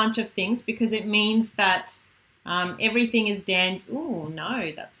a whole bunch of things because it means that everything is dandy. Oh,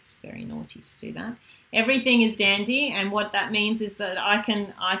 no, that's very naughty to do that. Everything is dandy, and what that means is that I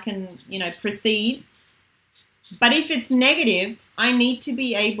can proceed. But if it's negative, I need to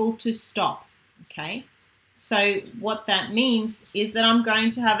be able to stop, okay? So what that means is that I'm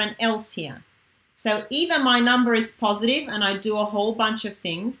going to have an else here. So either my number is positive and I do a whole bunch of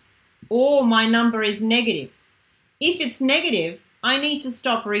things, or my number is negative. If it's negative, I need to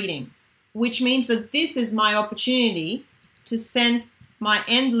stop reading, which means that this is my opportunity to send my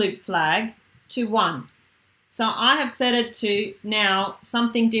end loop flag to 1. So I have set it to now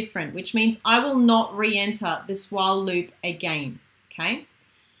something different, which means I will not re-enter this while loop again, okay?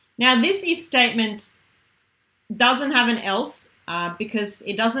 Now this if statement doesn't have an else because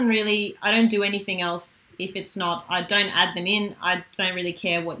it doesn't really, I don't do anything else if it's not, I don't add them in, I don't really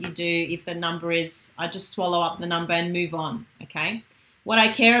care what you do. If the number is, I just swallow up the number and move on, okay? What I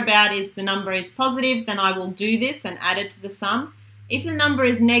care about is the number is positive, then I will do this and add it to the sum. If the number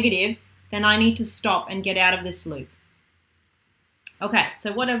is negative, then I need to stop and get out of this loop. Okay,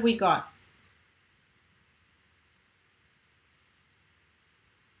 so what have we got?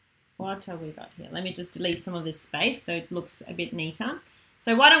 What have we got here? Let me just delete some of this space so it looks a bit neater.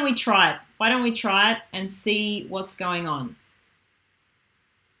 So why don't we try it? Why don't we try it and see what's going on?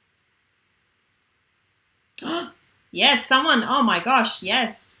 Yes, someone, oh my gosh,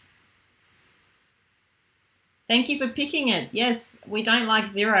 yes. Thank you for picking it. Yes, we don't like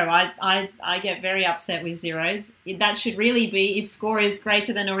 0. I get very upset with zeros. That should really be if score is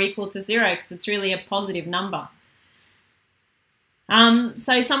greater than or equal to 0 because it's really a positive number.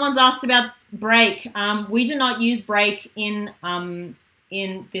 So someone's asked about break. We do not use break in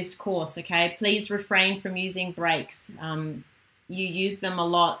this course, okay? Please refrain from using breaks. You use them a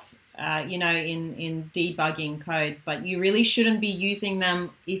lot, in debugging code, but you really shouldn't be using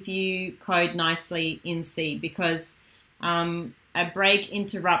them if you code nicely in C because a break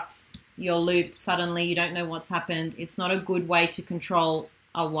interrupts your loop. Suddenly you don't know what's happened. It's not a good way to control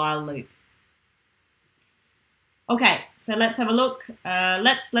a while loop. Okay, so let's have a look.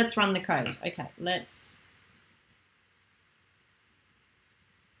 Let's run the code. Okay, let's.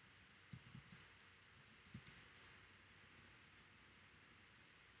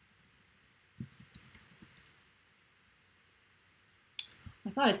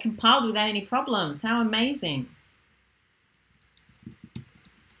 Oh my God, it compiled without any problems. How amazing.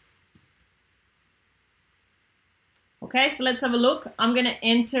 Okay, so let's have a look. I'm going to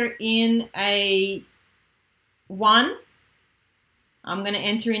enter in a 1. I'm going to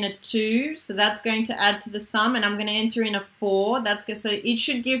enter in a 2, so that's going to add to the sum, and I'm going to enter in a 4. That's good. So it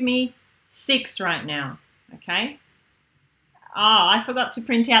should give me 6 right now. Okay. I forgot to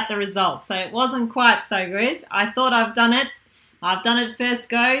print out the result, so it wasn't quite so good. I thought I've done it. I've done it first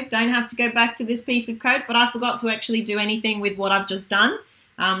go. Don't have to go back to this piece of code, but I forgot to actually do anything with what I've just done.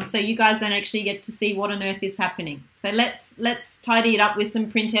 So you guys don't actually get to see what on earth is happening. So let's tidy it up with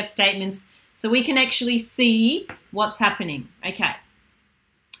some printf statements so we can actually see what's happening. Okay.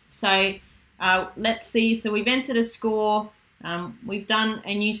 So let's see. So we've entered a score. We've done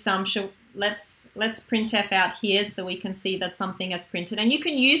a new sum. Let's printf out here so we can see that something has printed. And you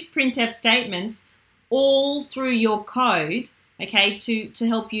can use printf statements all through your code, okay, to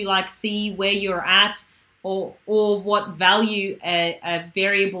help you like see where you're at or what value a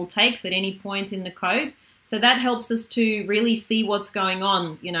variable takes at any point in the code. So that helps us to really see what's going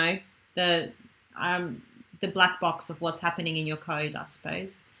on, you know, the black box of what's happening in your code, I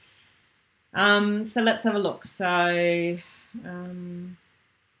suppose. So let's have a look. So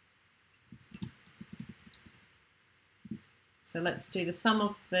let's do the sum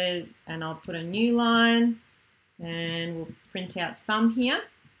of the, and I'll put a new line and we'll print out sum here.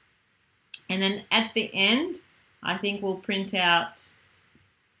 And then at the end, I think we'll print out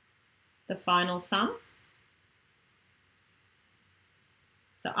the final sum.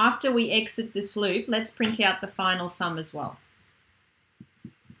 So after we exit this loop, let's print out the final sum as well.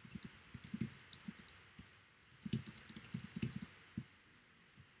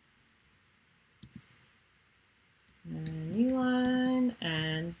 New line,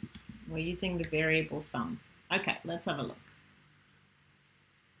 and we're using the variable sum. Okay, let's have a look.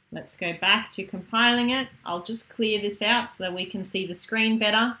 Let's go back to compiling it. I'll just clear this out so that we can see the screen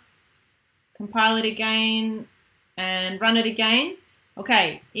better. Compile it again and run it again.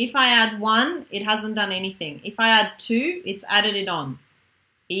 Okay, if I add 1, it hasn't done anything. If I add 2, it's added it on.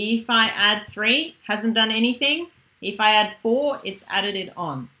 If I add 3, hasn't done anything. If I add 4, it's added it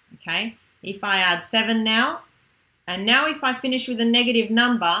on. Okay, if I add 7 now, and now if I finish with a negative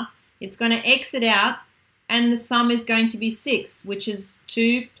number, it's going to exit out and the sum is going to be 6, which is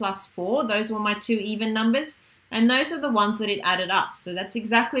 2 plus 4. Those were my 2 even numbers. And those are the ones that it added up. So that's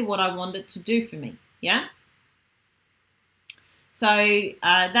exactly what I want it to do for me. Yeah. So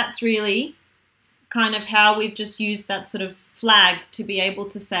that's really kind of how we've just used that sort of flag to be able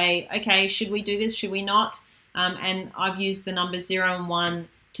to say, okay, should we do this? Should we not? And I've used the numbers 0 and 1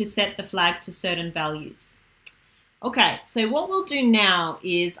 to set the flag to certain values. Okay, so what we'll do now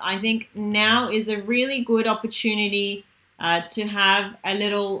is, I think now is a really good opportunity to have a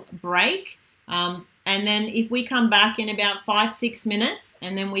little break. And then if we come back in about 5-6 minutes,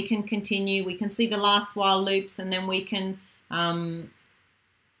 and then we can continue, we can see the last while loops, and then we can, you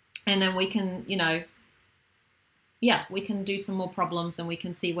know, yeah, we can do some more problems and we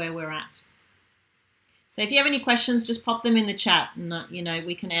can see where we're at. So if you have any questions, just pop them in the chat, and you know,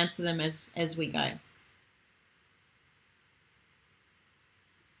 we can answer them as we go.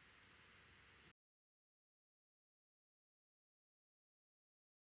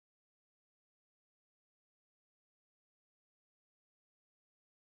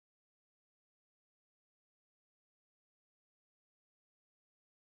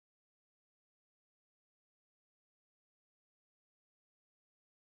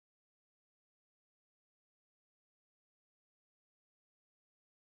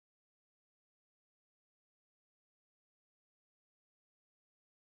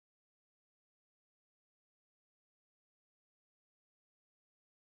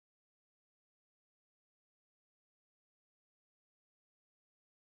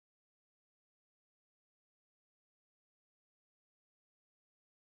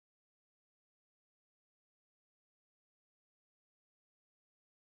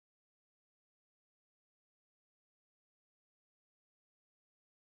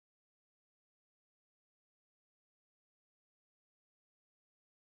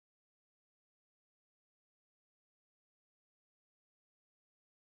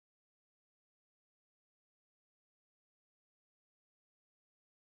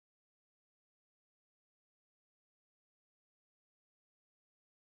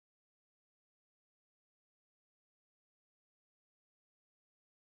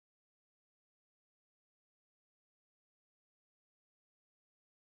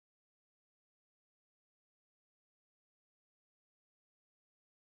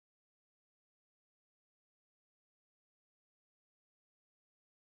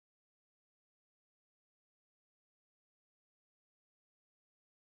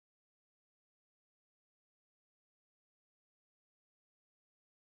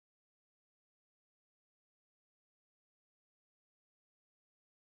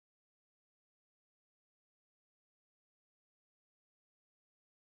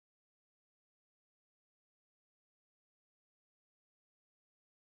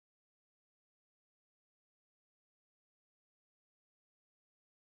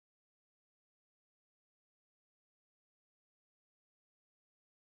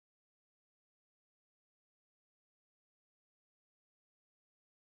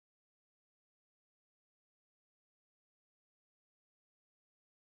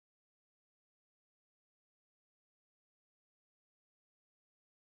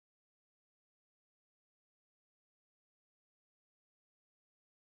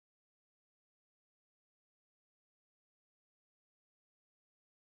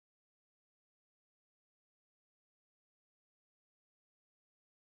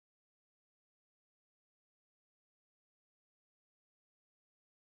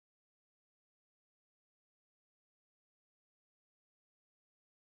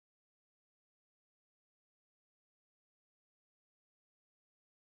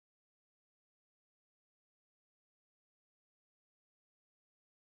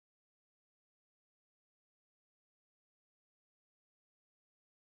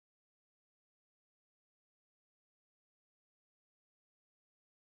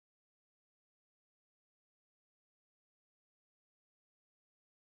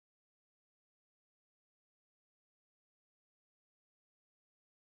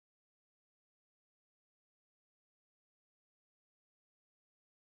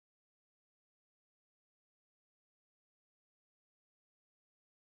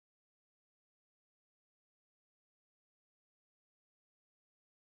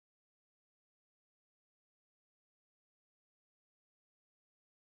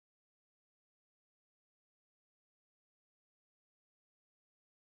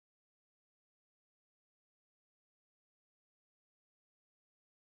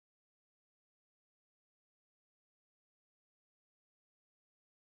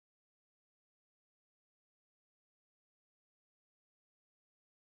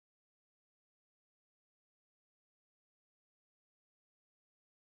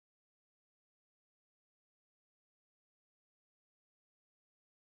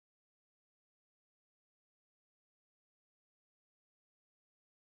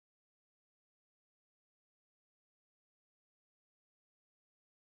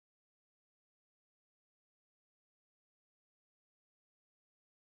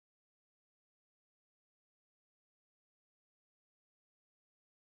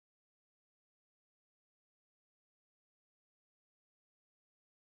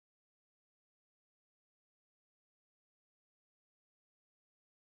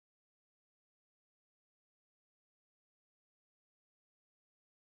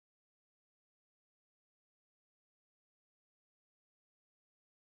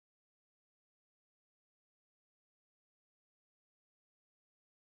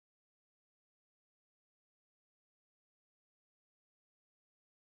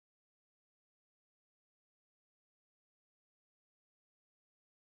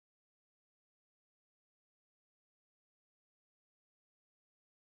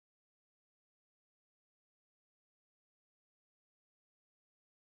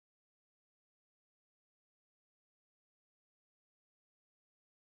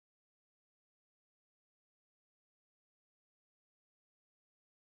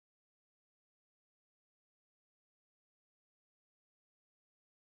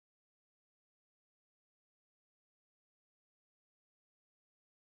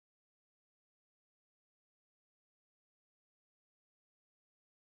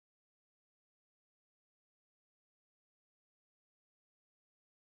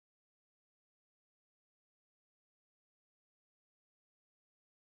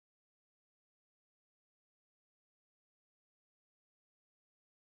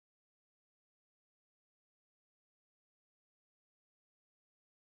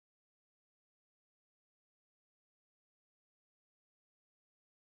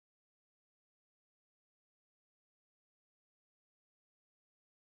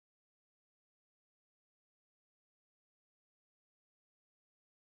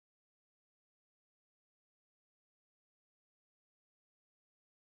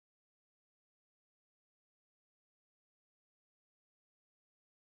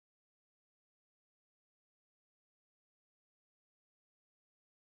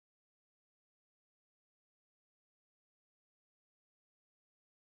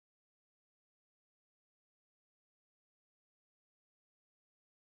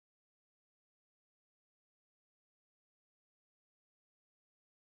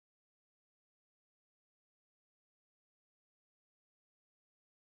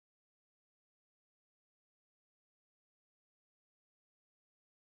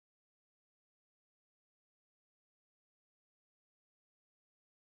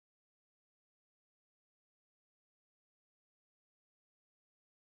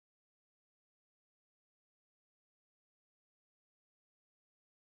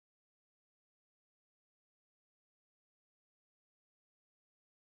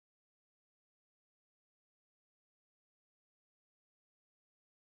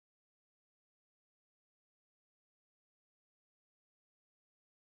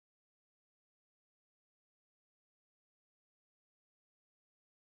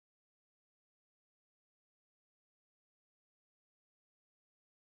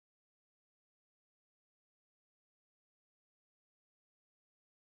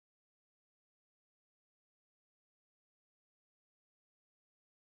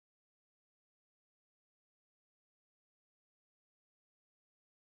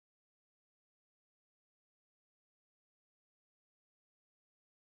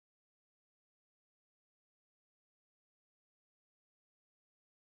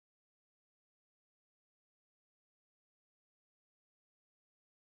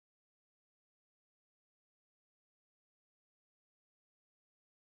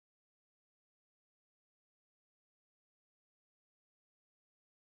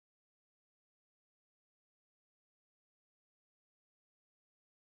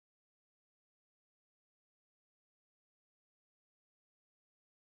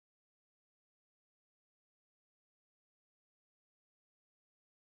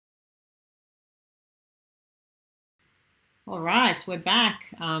 All right, we're back.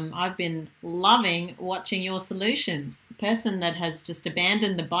 I've been loving watching your solutions. The person that has just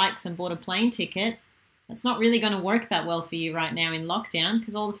abandoned the bikes and bought a plane ticket, that's not really going to work that well for you right now in lockdown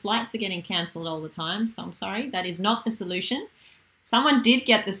because all the flights are getting cancelled all the time. So I'm sorry, that is not the solution. Someone did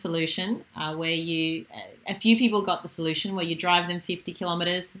get the solution where a few people got the solution where you drive them 50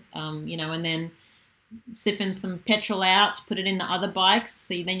 kilometers, and then siphon some petrol out, put it in the other bikes.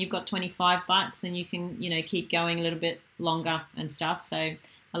 So then you've got 25 bikes and you can, keep going a little bit longer and stuff. So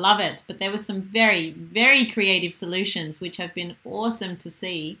I love it. But there were some very, very creative solutions, which have been awesome to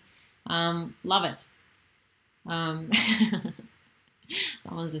see. Love it.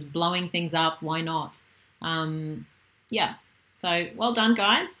 Someone's just blowing things up. Why not? Yeah. So well done,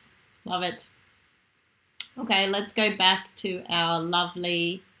 guys. Love it. Okay, let's go back to our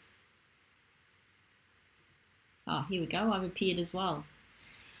lovely... Oh, here we go. I've appeared as well.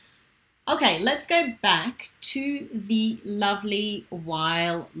 Okay, let's go back to the lovely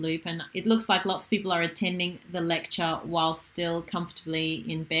while loop. And it looks like lots of people are attending the lecture while still comfortably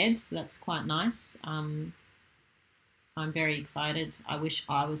in bed. So that's quite nice. I'm very excited. I wish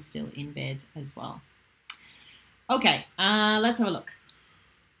I was still in bed as well. Okay, let's have a look.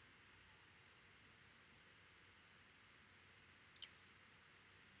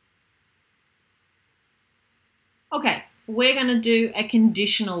 Okay, we're going to do a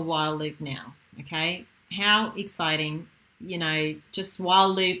conditional while loop now, okay? How exciting, just while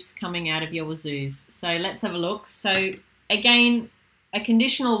loops coming out of your wazoos. So let's have a look. So again, a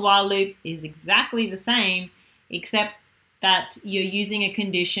conditional while loop is exactly the same, except that you're using a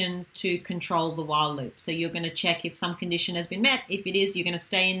condition to control the while loop. So you're going to check if some condition has been met. If it is, you're going to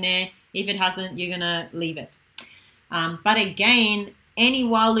stay in there. If it hasn't, you're going to leave it. But again, any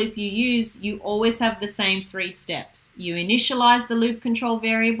while loop you use, you always have the same 3 steps. You initialize the loop control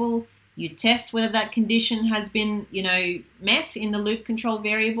variable, you test whether that condition has been, met in the loop control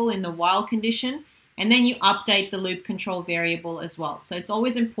variable in the while condition, and then you update the loop control variable as well. So it's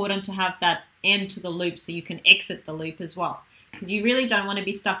always important to have that end to the loop so you can exit the loop as well, because you really don't want to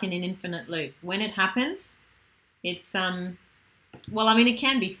be stuck in an infinite loop. When it happens, it's, well, I mean, it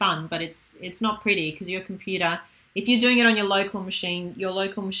can be fun, but it's not pretty because your computer... If you're doing it on your local machine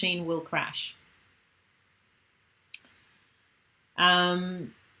will crash.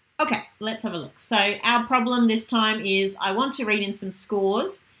 Okay, let's have a look. So our problem this time is I want to read in some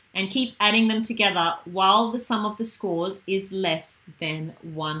scores and keep adding them together while the sum of the scores is less than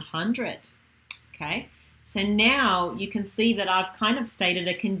 100. Okay, so now you can see that I've kind of stated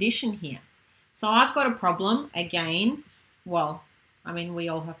a condition here. So I've got a problem again. Well, I mean, we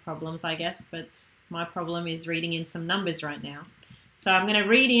all have problems, I guess, but my problem is reading in some numbers right now. So I'm going to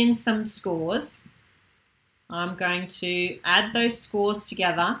read in some scores. I'm going to add those scores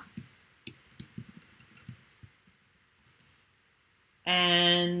together.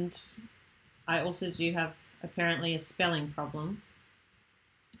 And I also do have apparently a spelling problem.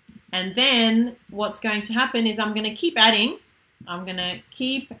 And then what's going to happen is I'm going to keep adding. I'm going to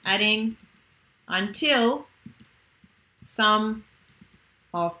keep adding until sum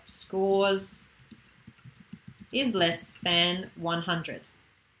of scores is less than 100.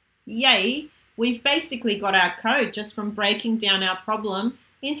 Yay, we've basically got our code just from breaking down our problem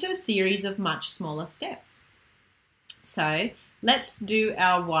into a series of much smaller steps. So let's do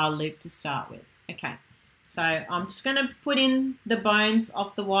our while loop to start with. Okay, so I'm just going to put in the bones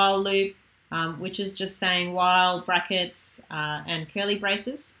of the while loop, which is just saying while brackets and curly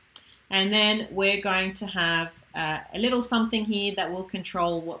braces. And then we're going to have a little something here that will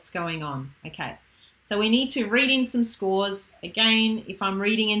control what's going on. Okay, so we need to read in some scores. Again, if I'm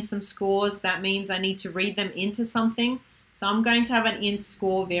reading in some scores, that means I need to read them into something. So I'm going to have an int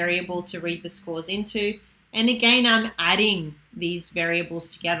score variable to read the scores into. And again, I'm adding these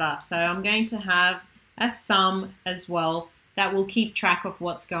variables together. So I'm going to have a sum as well that will keep track of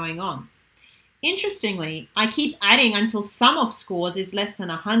what's going on. Interestingly, I keep adding until sum of scores is less than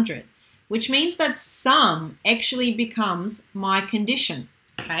 100. Which means that sum actually becomes my condition,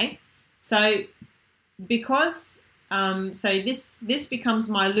 okay? So because, this becomes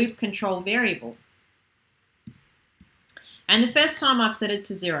my loop control variable. And the first time I've set it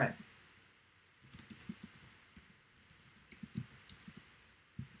to 0.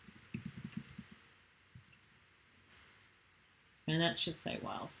 And that should say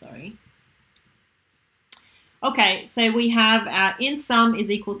while, sorry. Okay, so we have our in sum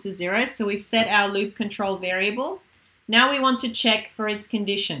is equal to 0, so we've set our loop control variable. Now we want to check for its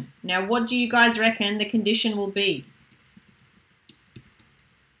condition. Now what do you guys reckon the condition will be?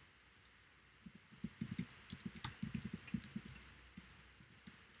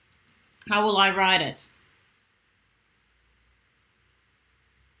 How will I write it?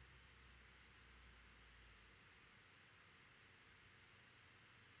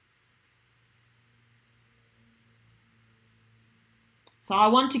 So I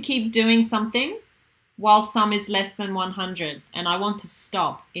want to keep doing something while sum is less than 100, and I want to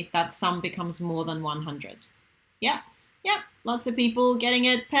stop if that sum becomes more than 100. Yep, lots of people getting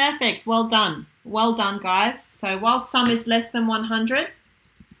it perfect. Well done. Well done, guys. So while sum is less than 100,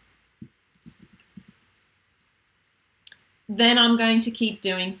 then I'm going to keep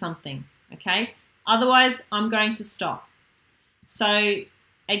doing something, okay? Otherwise, I'm going to stop. So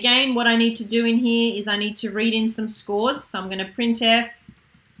again, what I need to do in here is I need to read in some scores. So I'm going to printf,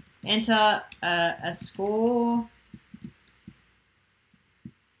 enter a score,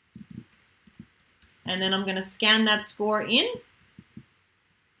 and then I'm going to scan that score in.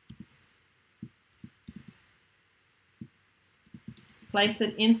 Place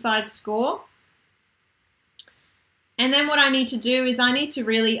it inside score. And then what I need to do is I need to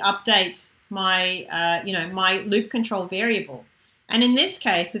really update my, my loop control variable. And in this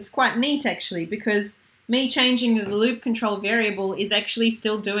case, it's quite neat actually, because me changing the loop control variable is actually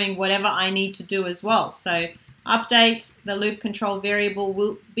still doing whatever I need to do as well. So update the loop control variable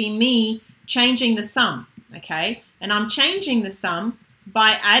will be me changing the sum, okay? And I'm changing the sum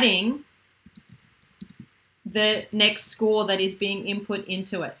by adding the next score that is being input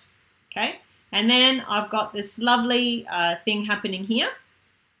into it, okay? And then I've got this lovely thing happening here,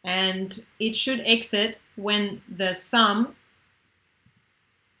 and it should exit when the sum.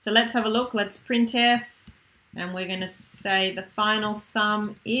 So let's have a look. Let's printf, and we're going to say the final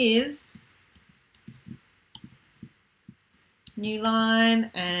sum is new line,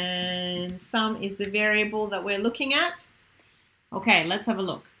 and sum is the variable that we're looking at. Okay, let's have a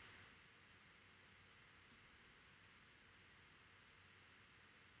look.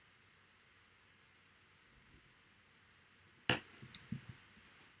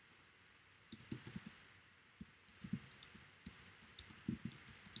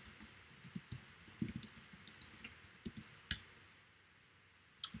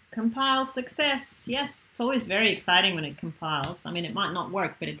 Compile success. Yes, it's always very exciting when it compiles. I mean, it might not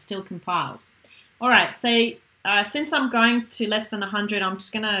work, but it still compiles. All right, so since I'm going to less than 100, I'm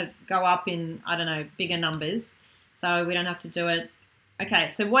just going to go up in, I don't know, bigger numbers, so we don't have to do it. Okay,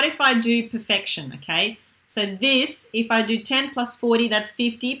 so what if I do perfection, okay? So this, if I do 10 plus 40, that's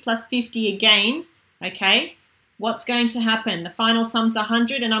 50, plus 50 again, okay? What's going to happen? The final sum's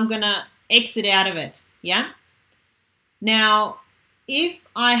 100, and I'm going to exit out of it, yeah? Now, if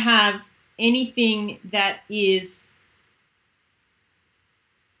I have anything that is,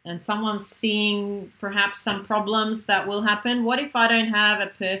 and someone's seeing perhaps some problems that will happen, what if I don't have a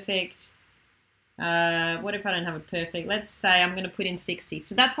perfect, let's say I'm going to put in 60.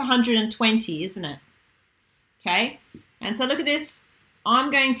 So that's 120, isn't it? Okay, and so look at this.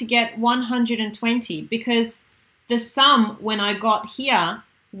 I'm going to get 120 because the sum when I got here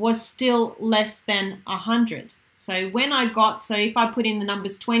was still less than 100. So when I got, so if I put in the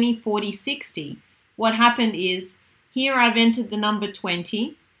numbers 20, 40, 60, what happened is here I've entered the number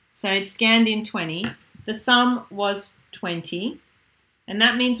 20. So it's scanned in 20. The sum was 20. And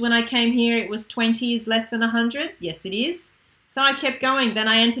that means when I came here, it was 20 is less than 100. Yes, it is. So I kept going. Then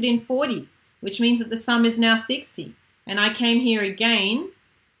I entered in 40, which means that the sum is now 60. And I came here again,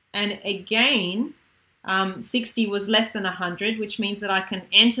 and again, 60 was less than 100, which means that I can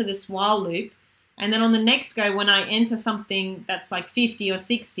enter this while loop. And then on the next go, when I enter something that's like 50 or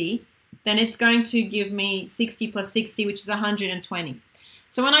 60, then it's going to give me 60 plus 60, which is 120.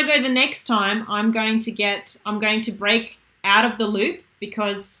 So when I go the next time, I'm going to break out of the loop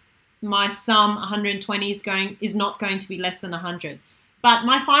because my sum 120 is not going to be less than 100. But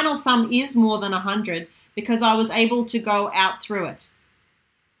my final sum is more than 100 because I was able to go out through it.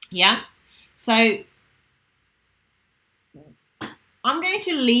 Yeah? So I'm going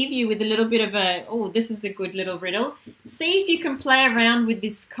to leave you with a little bit of a, oh, this is a good little riddle. See if you can play around with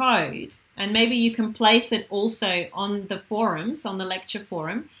this code, and maybe you can place it also on the forums, on the lecture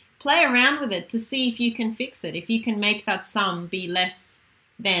forum. Play around with it to see if you can fix it, if you can make that sum be less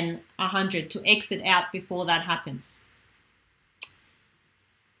than 100 to exit out before that happens.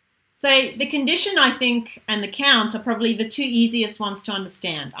 So the condition, I think, and the count are probably the two easiest ones to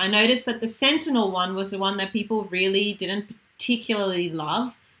understand. I noticed that the sentinel one was the one that people really didn't particularly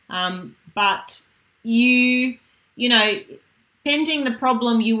love, but you know, pending the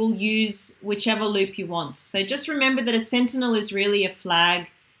problem, you will use whichever loop you want. So just remember that a sentinel is really a flag.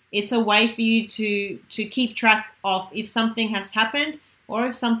 It's a way for you to keep track of if something has happened or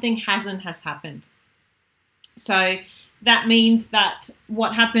if something hasn't happened. So that means that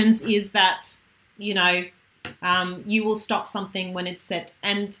what happens is that, you know, you will stop something when it's set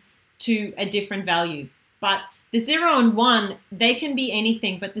and to a different value. But The 0 and 1, they can be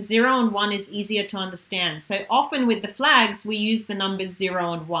anything, but the 0 and 1 is easier to understand. So often with the flags, we use the numbers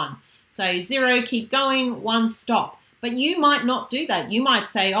 0 and 1. So 0, keep going, 1, stop. But you might not do that. You might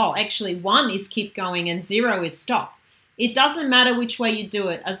say, oh, actually 1 is keep going and 0 is stop. It doesn't matter which way you do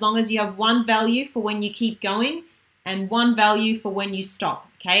it, as long as you have one value for when you keep going and one value for when you stop,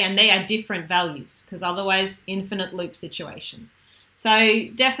 okay? And they are different values, because otherwise infinite loop situation. So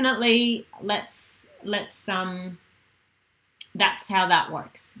definitely that's how that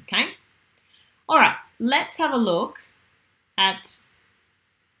works, okay? All right, let's have a look at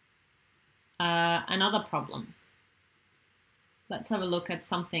another problem. Let's have a look at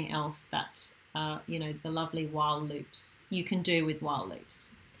something else that, the lovely while loops you can do with while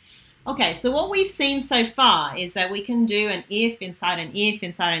loops. Okay, so what we've seen so far is that we can do an if inside an if,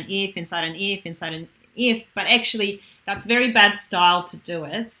 inside an if, inside an if, inside an if, but actually that's very bad style to do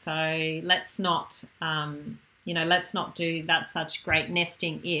it. So let's not, let's not do that such great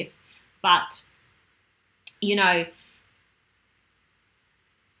nesting if, but,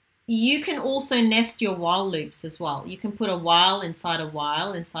 you can also nest your while loops as well. You can put a while inside a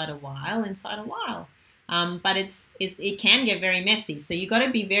while, inside a while, inside a while. But it can get very messy. So you've got to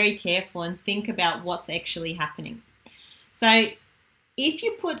be very careful and think about what's actually happening. So if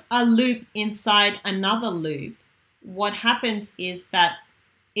you put a loop inside another loop, what happens is that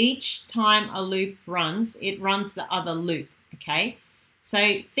each time a loop runs, it runs the other loop, okay?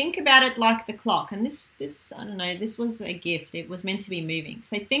 So think about it like the clock. And this I don't know, this was a gift. It was meant to be moving.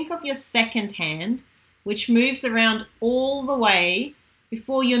 So think of your second hand, which moves around all the way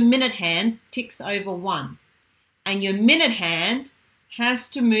before your minute hand ticks over 1. And your minute hand has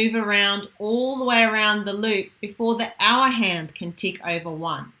to move around all the way around the loop before the hour hand can tick over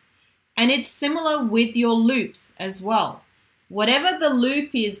 1. And it's similar with your loops as well. Whatever the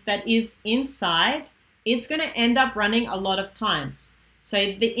loop is that is inside, it's going to end up running a lot of times. So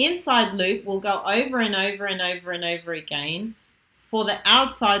the inside loop will go over and over and over and over again for the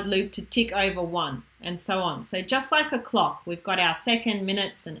outside loop to tick over 1, and so on. So just like a clock, we've got our second,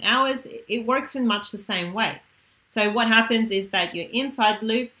 minutes, and hours. It works in much the same way. So what happens is that your inside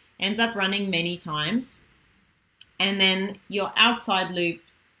loop ends up running many times, and then your outside loop,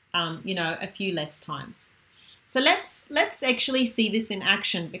 a few less times. So let's actually see this in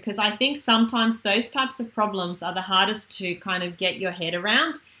action, because I think sometimes those types of problems are the hardest to kind of get your head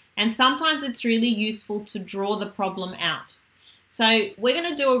around, and sometimes it's really useful to draw the problem out. So we're going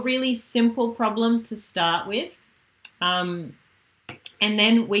to do a really simple problem to start with, and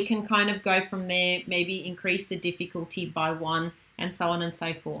then we can kind of go from there, maybe increase the difficulty by 1 and so on and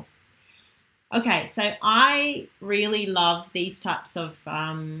so forth. Okay, so I really love these types of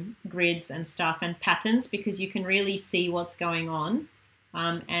grids and stuff and patterns, because you can really see what's going on.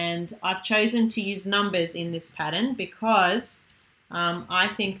 And I've chosen to use numbers in this pattern because I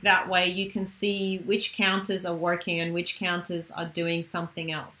think that way you can see which counters are working and which counters are doing something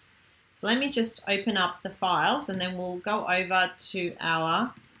else. So let me just open up the files, and then we'll go over to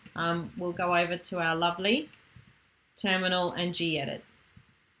our lovely terminal and gedit.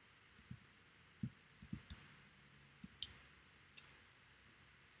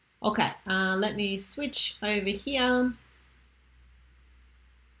 Okay, let me switch over here.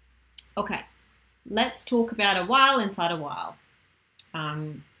 Okay, let's talk about a while inside a while.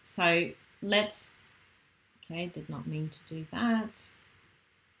 Okay, did not mean to do that.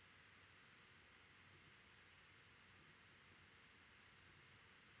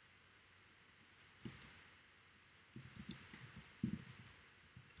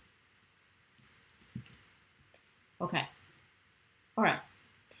 Okay, all right.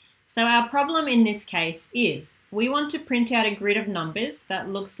 So our problem in this case is we want to print out a grid of numbers that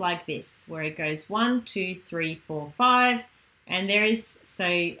looks like this, where it goes 1, 2, 3, 4, 5, and there is,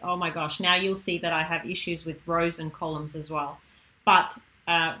 so, oh my gosh, now you'll see that I have issues with rows and columns as well. But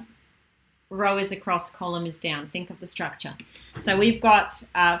row is across, column is down. Think of the structure. So we've got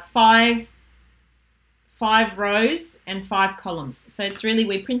five rows and 5 columns. So it's really,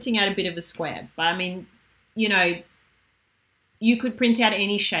 we're printing out a bit of a square. But I mean, you could print out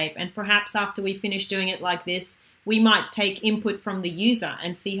any shape, and perhaps after we finish doing it like this, we might take input from the user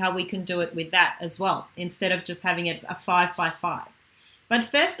and see how we can do it with that as well, instead of just having it a 5 by 5. But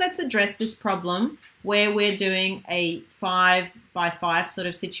first, let's address this problem where we're doing a 5 by 5 sort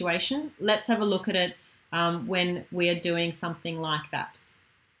of situation. Let's have a look at it when we're doing something like that.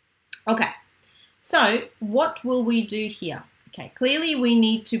 Okay, so what will we do here? Okay, clearly we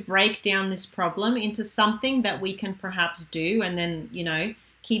need to break down this problem into something that we can perhaps do, and then,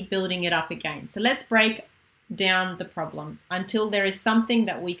 keep building it up again. So let's break down the problem until there is something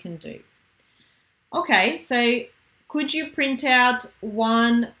that we can do. Okay, so could you print out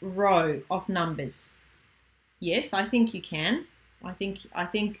one row of numbers? Yes, I think you can. I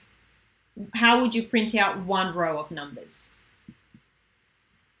think how would you print out one row of numbers?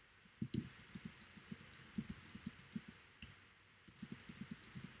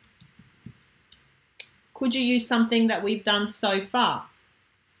 Could you use something that we've done so far?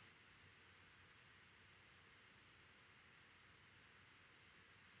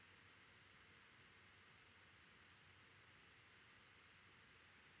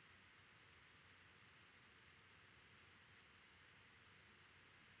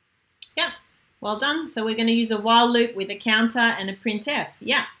 Yeah, well done. So we're going to use a while loop with a counter and a printf.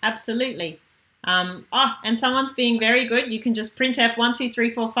 Yeah, absolutely. And someone's being very good. You can just printf 1, 2, 3,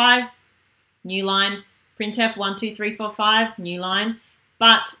 4, 5, new line. Printf 1, 2, 3, 4, 5, new line.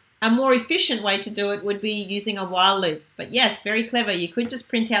 But a more efficient way to do it would be using a while loop. But yes, very clever. You could just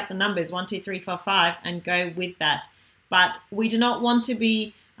print out the numbers 1, 2, 3, 4, 5 and go with that. But we do not want to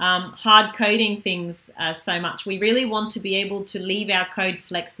be hard coding things so much. We really want to be able to leave our code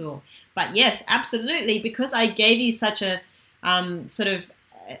flexible. But yes, absolutely, because I gave you such a sort of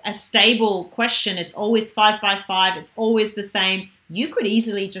a stable question, it's always 5 by 5, it's always the same, you could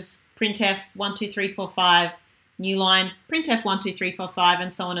easily just printf 1, 2, 3, 4, 5, new line, printf 1, 2, 3, 4, 5,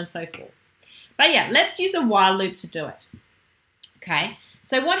 and so on and so forth. But yeah, let's use a while loop to do it. Okay,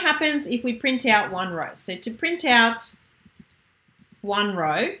 so what happens if we print out one row? So to print out one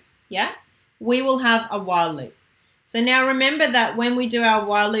row, yeah, we will have a while loop. So now remember that when we do our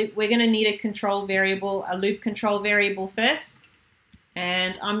while loop, we're going to need a control variable, a loop control variable first.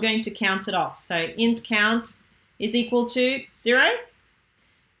 And I'm going to count it off. So int count is equal to 0.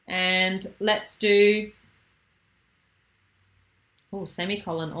 And let's do, oh,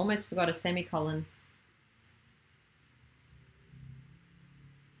 semicolon. Almost forgot a semicolon.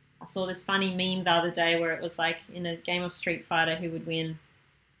 I saw this funny meme the other day where it was like in a game of Street Fighter who would win.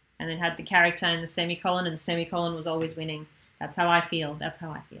 And it had the character in the semicolon, and the semicolon was always winning. That's how I feel. That's how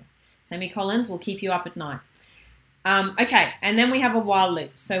I feel. Semicolons will keep you up at night. Okay, and then we have a while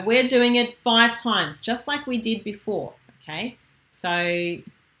loop. So we're doing it 5 times, just like we did before. Okay, so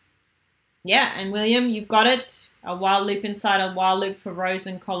yeah, and William, you've got it. A while loop inside a while loop for rows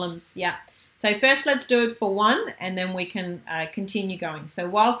and columns. Yeah. So first let's do it for 1, and then we can continue going. So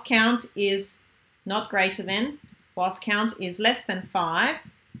whilst count is not greater than, whilst count is less than 5,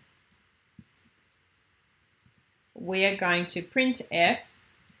 we are going to printf,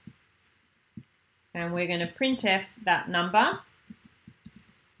 and we're going to printf that number,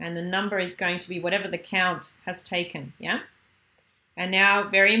 and the number is going to be whatever the count has taken, yeah? And now,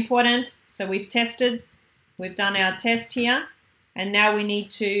 very important, so we've tested, we've done our test here, and now we need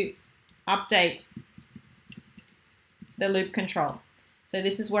to update the loop control. So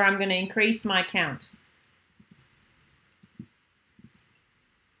this is where I'm going to increase my count.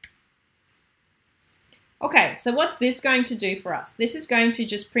 Okay, so what's this going to do for us? This is going to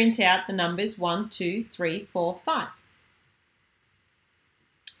just print out the numbers 1, 2, 3, 4, 5.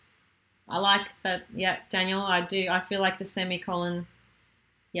 I like that. Yeah, Daniel, I do. I feel like the semicolon,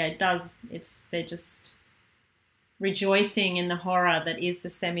 yeah, it does. They're just rejoicing in the horror that is the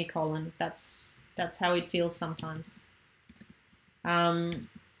semicolon. That's how it feels sometimes.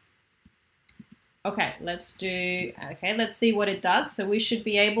 Okay, let's see what it does. So we should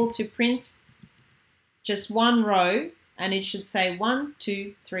be able to print just one row, and it should say 1,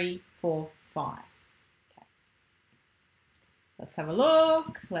 2, 3, 4, 5. Okay. Let's have a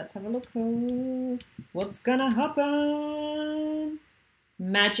look. Let's have a look. Oh, what's gonna happen?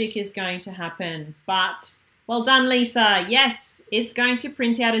 Magic is going to happen, but well done, Lisa. Yes, it's going to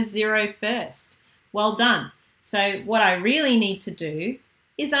print out a 0 first. Well done. So what I really need to do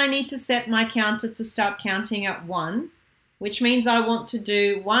is I need to set my counter to start counting at 1, which means I want to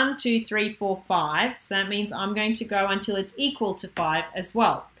do 1, 2, 3, 4, 5. So that means I'm going to go until it's equal to 5 as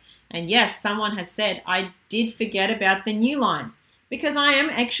well. And yes, someone has said I did forget about the new line, because I am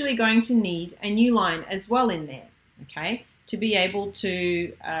actually going to need a new line as well in there, okay, to be able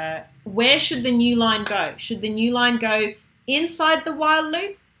to, where should the new line go? Should the new line go inside the while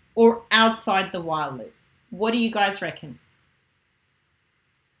loop or outside the while loop? What do you guys reckon?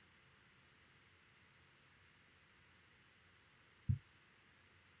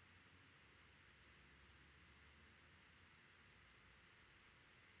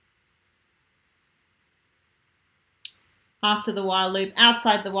 After the while loop,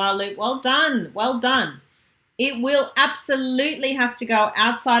 outside the while loop. Well done, well done. It will absolutely have to go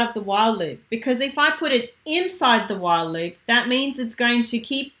outside of the while loop, because if I put it inside the while loop, that means it's going to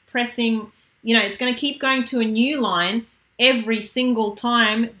keep pressing, it's going to keep going to a new line every single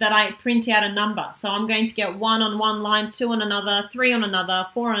time that I print out a number. So I'm going to get 1 on one line, 2 on another, 3 on another,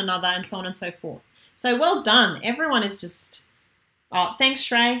 4 on another, and so on and so forth. So well done. Everyone is just, oh, thanks,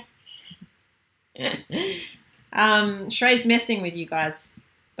 Shrey. Shrey's messing with you guys,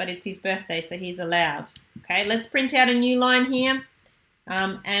 but it's his birthday, so he's allowed. Okay, let's print out a new line here.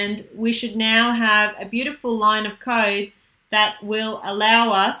 And we should now have a beautiful line of code that will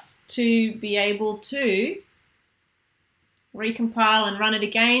allow us to be able to recompile and run it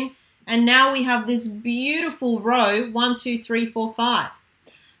again. And now we have this beautiful row, 1, 2, 3, 4, 5.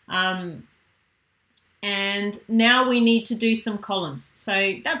 And now we need to do some columns.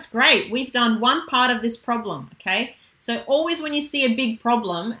 So that's great. We've done one part of this problem, okay? So always when you see a big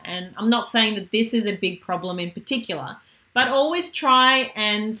problem, and I'm not saying that this is a big problem in particular, but always try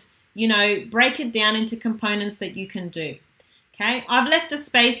and, you know, break it down into components that you can do. Okay, I've left a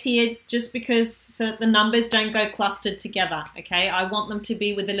space here just because so that the numbers don't go clustered together. Okay, I want them to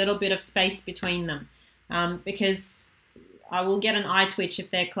be with a little bit of space between them because I will get an eye twitch if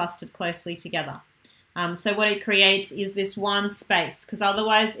they're clustered closely together. So what it creates is this one space, because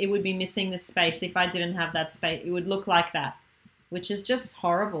otherwise it would be missing this space if I didn't have that space. It would look like that, which is just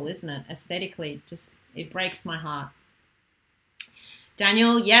horrible, isn't it? Aesthetically, just it breaks my heart.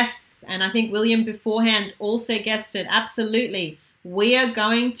 Daniel, yes, and I think William beforehand also guessed it. Absolutely. We are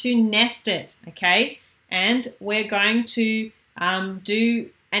going to nest it, okay? And we're going to do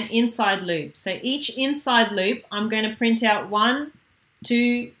an inside loop. So each inside loop, I'm going to print out 1,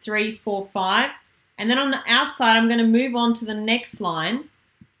 2, 3, 4, 5. And then on the outside, I'm going to move on to the next line.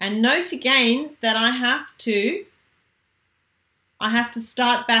 And note again that I have to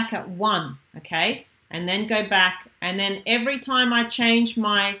start back at 1, okay? And then go back, and then every time I change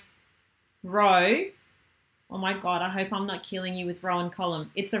my row, oh my God, I hope I'm not killing you with row and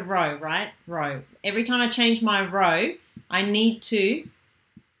column. It's a row, right? Row. Every time I change my row, I need to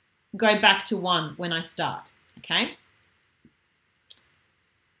go back to 1 when I start, okay?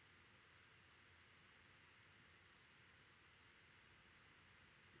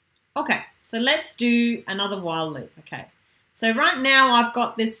 Okay, so let's do another while loop, okay? So right now I've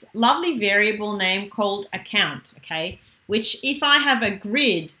got this lovely variable name called account, okay? Which if I have a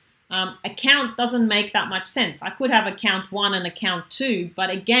grid, account doesn't make that much sense. I could have account 1 and account 2, but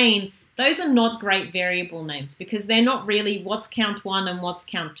again, those are not great variable names because they're not really what's count 1 and what's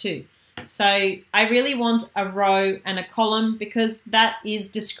count 2. So I really want a row and a column because that is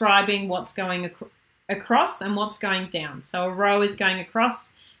describing what's going across and what's going down. So a row is going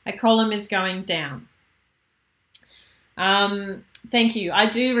across, a column is going down. Thank you. I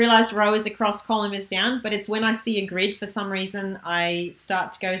do realize row is across, column is down, but it's when I see a grid, for some reason, I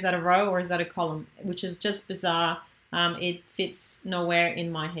start to go, is that a row or is that a column? Which is just bizarre. It fits nowhere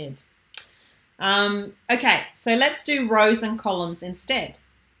in my head. Okay, so let's do rows and columns instead.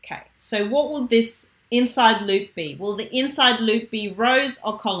 Okay, so what will this inside loop be? Will the inside loop be rows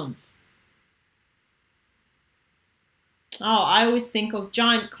or columns? Oh, I always think of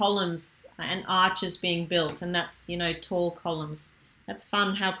giant columns and arches being built, and that's, you know, tall columns. That's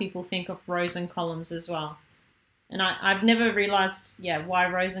fun how people think of rows and columns as well. And I've never realized, yeah, why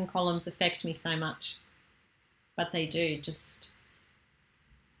rows and columns affect me so much. But they do, just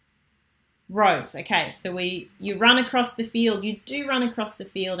rows. Okay, so you run across the field. You do run across the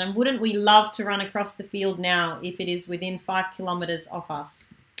field, and wouldn't we love to run across the field now if it is within 5 kilometers of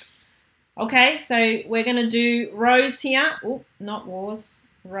us? Okay, so we're going to do rows here. Oh, not wars.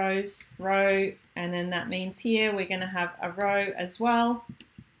 Rows, row, and then that means here we're going to have a row as well,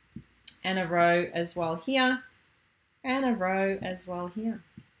 and a row as well here, and a row as well here.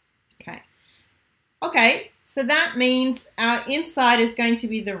 Okay. Okay, so that means our inside is going to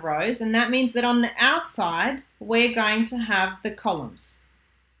be the rows, and that means that on the outside we're going to have the columns.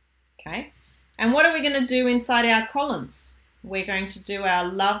 Okay, and what are we going to do inside our columns? We're going to do our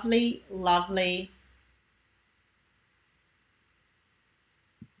lovely, lovely,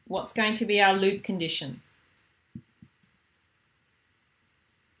 what's going to be our loop condition?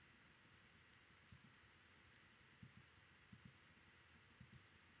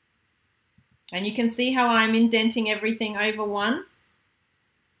 And you can see how I'm indenting everything over 1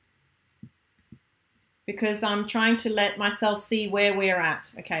 because I'm trying to let myself see where we're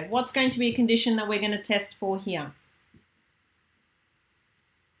at. Okay, what's going to be a condition that we're going to test for here?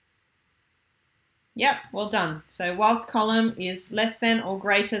 Yep, well done. So whilst column is less than or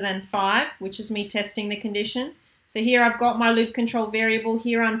greater than 5, which is me testing the condition. So here I've got my loop control variable.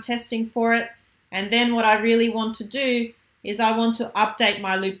 Here I'm testing for it. And then what I really want to do is I want to update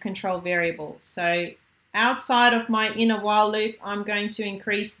my loop control variable. So outside of my inner while loop, I'm going to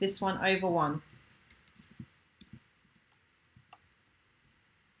increase this one over 1.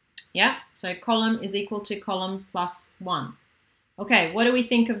 Yeah, so column is equal to column plus 1. Okay, what do we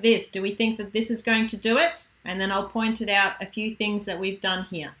think of this? Do we think that this is going to do it? And then I'll point it out a few things that we've done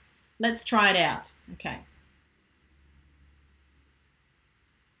here. Let's try it out. Okay.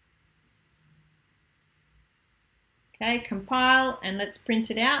 Okay, compile, and let's print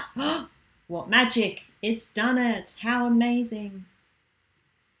it out. What magic! It's done it! How amazing!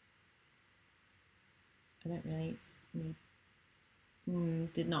 I don't really need...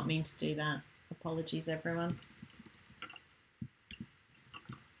 did not mean to do that. Apologies, everyone.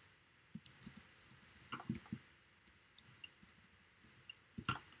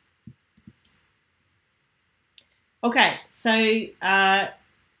 Okay, so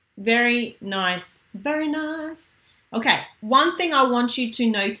very nice, very nice. Okay, one thing I want you to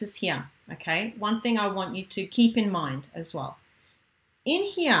notice here, okay? One thing I want you to keep in mind as well. In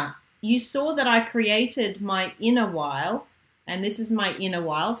here, you saw that I created my inner while, and this is my inner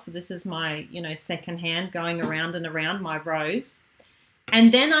while, so this is my, second hand going around and around my rows.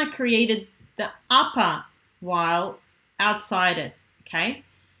 And then I created the upper while outside it, okay?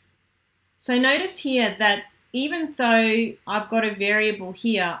 So notice here that even though I've got a variable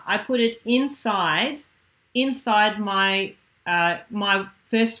here, I put it inside my my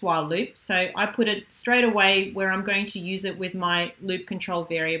first while loop. So I put it straight away where I'm going to use it with my loop control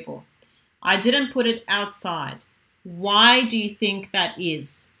variable. I didn't put it outside. Why do you think that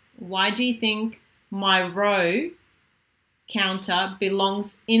is? Why do you think my row counter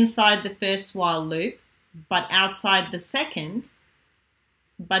belongs inside the first while loop but outside the second,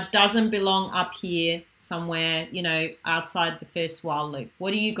 but doesn't belong up here somewhere, outside the first while loop?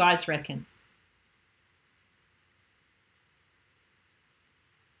 What do you guys reckon?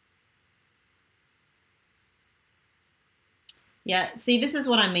 Yeah, see, this is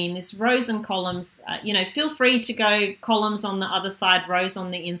what I mean. This rows and columns, feel free to go columns on the other side, rows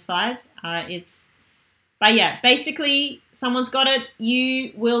on the inside. But yeah, basically, someone's got it.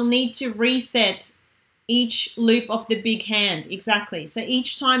 You will need to reset each loop of the big hand. Exactly. So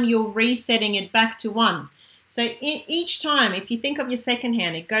each time you're resetting it back to 1. So each time, if you think of your second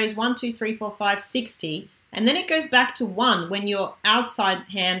hand, it goes 1, 2, 3, 4, 5, 60, and then it goes back to 1 when your outside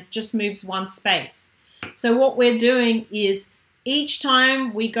hand just moves 1 space. So what we're doing is each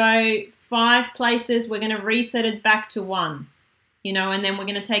time we go 5 places, we're going to reset it back to 1, and then we're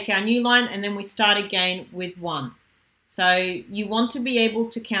going to take our new line and then we start again with 1. So you want to be able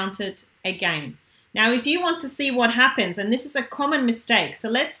to count it again. Now, if you want to see what happens, and this is a common mistake, so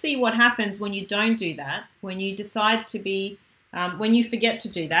let's see what happens when you don't do that, when you decide to be, when you forget to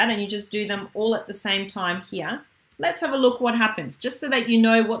do that and you just do them all at the same time here. Let's have a look what happens, just so that you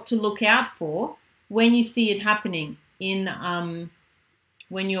know what to look out for when you see it happening in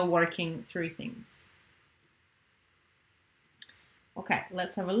when you're working through things. Okay,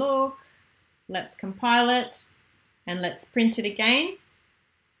 let's have a look. Let's compile it and let's print it again.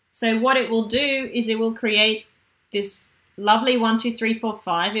 So what it will do is it will create this lovely 1, 2, 3, 4,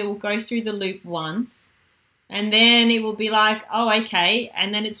 5. It will go through the loop once, and then it will be like, oh, okay,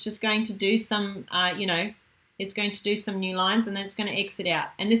 and then it's just going to do some, it's going to do some new lines, and then it's going to exit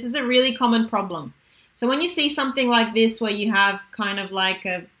out. And this is a really common problem. So when you see something like this where you have kind of like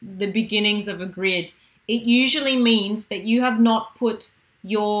the beginnings of a grid, it usually means that you have not put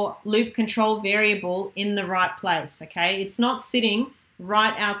your loop control variable in the right place, okay? It's not sitting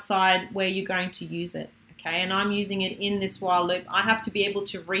right outside where you're going to use it, okay? And I'm using it in this while loop. I have to be able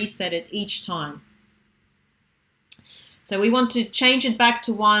to reset it each time. So we want to change it back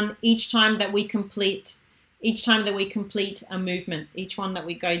to 1 each time that we complete a movement, each one that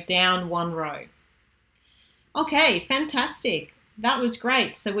we go down 1 row. Okay, fantastic. That was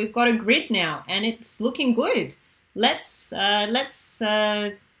great. So we've got a grid now and it's looking good. Let's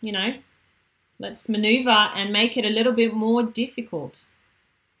maneuver and make it a little bit more difficult.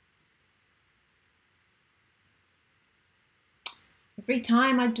 Every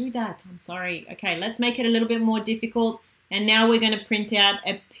time I do that, I'm sorry. Okay, let's make it a little bit more difficult. And now we're going to print out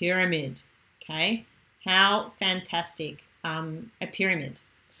a pyramid. Okay, how fantastic. A pyramid.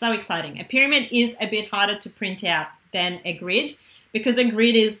 So exciting. A pyramid is a bit harder to print out than a grid, because a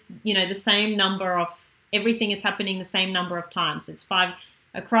grid is, the same number of, everything is happening the same number of times. It's 5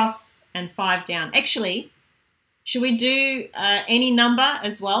 across and 5 down. Actually, should we do any number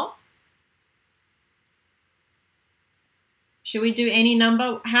as well? Should we do any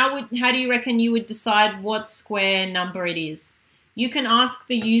number? How do you reckon you would decide what square number it is? You can ask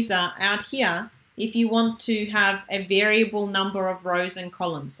the user out here if you want to have a variable number of rows and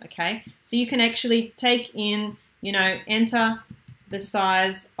columns, okay? So you can actually take in, enter the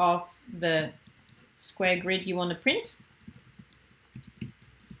size of the square grid you want to print.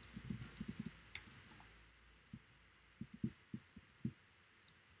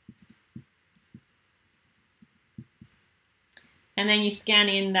 and then you scan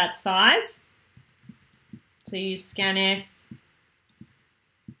in that size. So you scanf.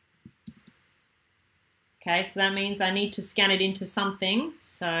 Okay, so that means I need to scan it into something.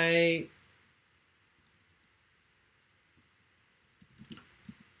 So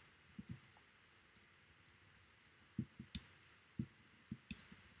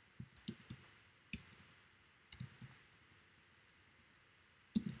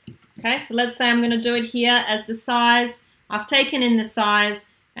okay, so let's say I'm going to do it here as the size. I've taken in the size,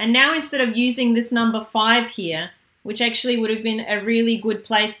 and now instead of using this number 5 here, which actually would have been a really good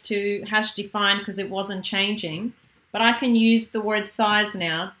place to hash define because it wasn't changing, but I can use the word size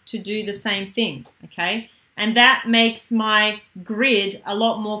now to do the same thing, okay? And that makes my grid a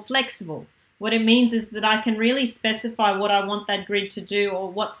lot more flexible. What it means is that I can really specify what I want that grid to do or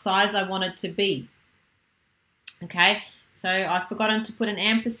what size I want it to be, okay? So I've forgotten to put an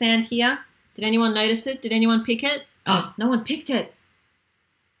ampersand here. Did anyone notice it? Did anyone pick it? Oh, no one picked it.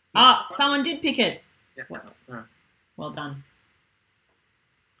 Ah, someone did pick it. Yeah. Well done.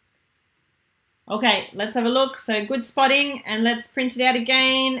 Okay, let's have a look. So good spotting, and let's print it out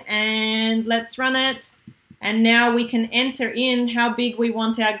again, and let's run it. And now we can enter in how big we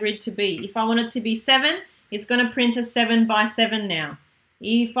want our grid to be. If I want it to be 7, it's going to print a 7 by 7 now.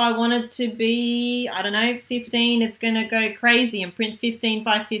 If I want it to be, I don't know, 15, it's going to go crazy and print 15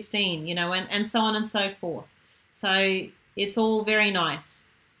 by 15, you know, and so on and so forth. So it's all very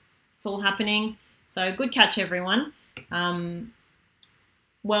nice. It's all happening. So good catch, everyone.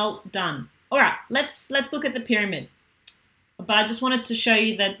 Well done. All right, let's look at the pyramid. But I just wanted to show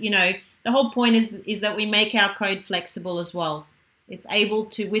you that, you know, the whole point is that we make our code flexible as well. It's able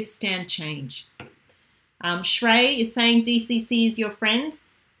to withstand change. Shrey is saying DCC is your friend.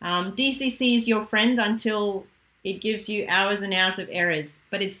 DCC is your friend until it gives you hours and hours of errors,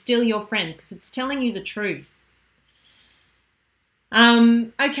 but it's still your friend because it's telling you the truth.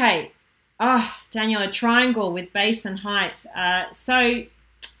 Okay. Daniel, a triangle with base and height. So,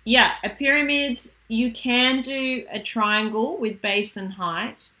 yeah, a pyramid, you can do a triangle with base and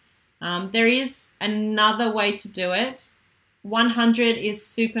height. There is another way to do it. 100 is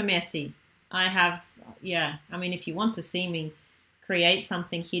super messy. Yeah, I mean, if you want to see me create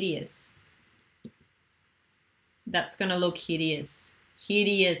something hideous, that's going to look hideous.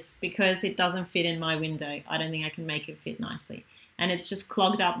 Hideous, because it doesn't fit in my window. I don't think I can make it fit nicely. And it's just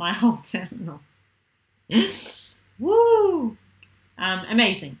clogged up my whole terminal. Woo!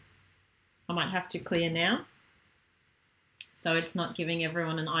 Amazing. I might have to clear now, so it's not giving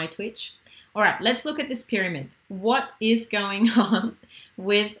everyone an eye twitch. All right, let's look at this pyramid. What is going on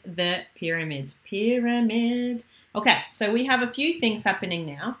with the pyramid? Okay, so we have a few things happening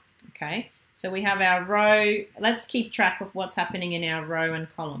now. Okay, so we have our row. Let's keep track of what's happening in our row and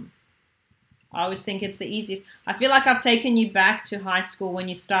column. I always think it's the easiest. I feel like I've taken you back to high school when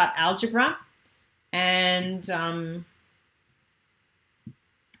you start algebra, and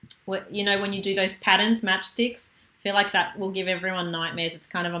you know, when you do those patterns, matchsticks. I feel like that will give everyone nightmares. It's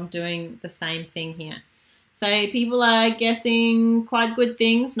kind of, I'm doing the same thing here. So people are guessing quite good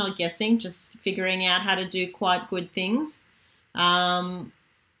things, not guessing, just figuring out how to do quite good things.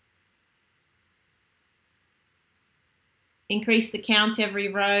 Increase the count every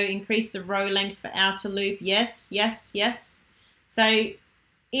row, increase the row length for outer loop. Yes, yes, yes. So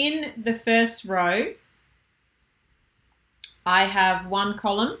in the first row, I have one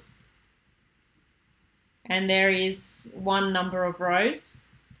column, and there is one number of rows.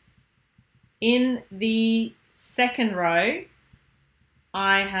 In the second row,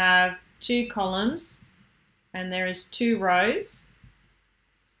 I have 2 columns, and there is 2 rows.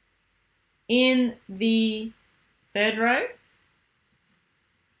 In the third row,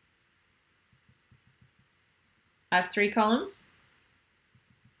 I have 3 columns.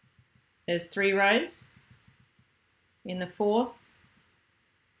 There's 3 rows. In the fourth,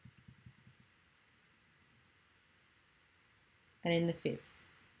 and in the fifth.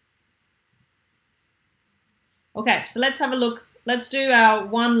 Okay, so let's have a look. Let's do our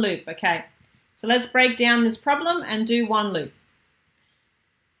one loop, okay? So let's break down this problem and do one loop.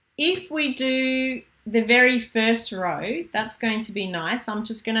 If we do the very first row, that's going to be nice. I'm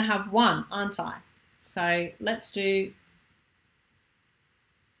just going to have 1, aren't I? So let's do...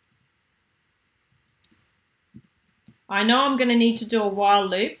 I know I'm going to need to do a while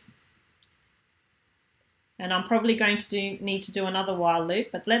loop, and I'm probably going to need to do another while loop,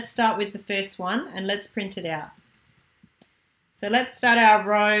 but let's start with the first one and let's print it out. So let's start our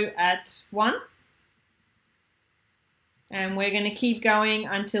row at 1, and we're going to keep going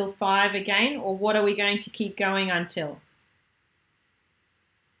until 5 again, or what are we going to keep going until?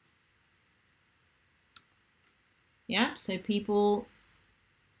 Yeah, so people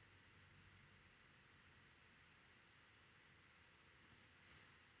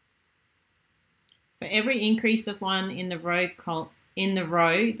for every increase of 1 in the row,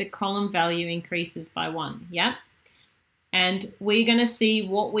 the column value increases by 1. Yeah, and we're going to see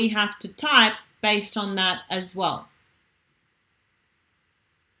what we have to type based on that as well.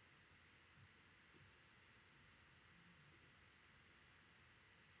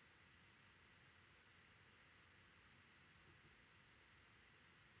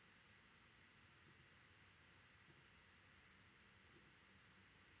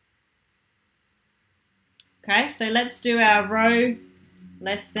 Okay, so let's do our row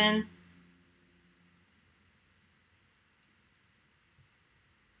less than.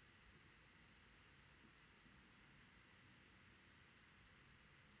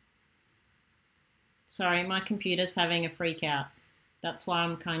 Sorry, my computer's having a freak out. That's why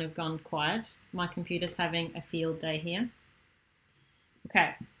I'm kind of gone quiet. My computer's having a field day here.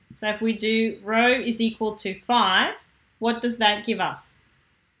 Okay, so if we do row is equal to 5, what does that give us?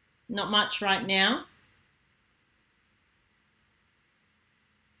 Not much right now.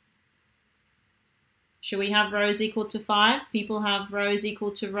 Should we have rows equal to 5? People have rows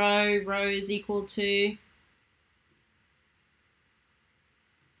equal to rows equal to...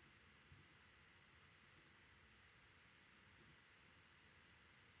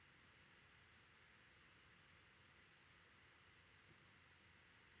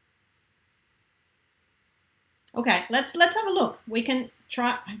 Okay, let's have a look. We can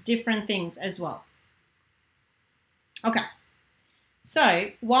try different things as well. Okay, so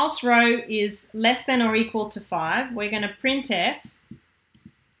whilst row is less than or equal to 5, we're going to printf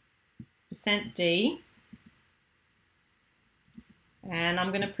 %d, and I'm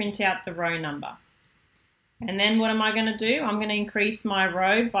going to print out the row number. And then what am I going to do? I'm going to increase my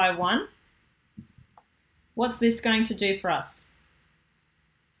row by 1. What's this going to do for us?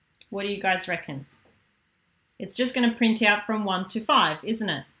 What do you guys reckon? It's just going to print out from 1 to 5, isn't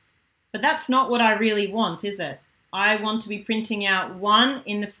it? But that's not what I really want, is it? I want to be printing out 1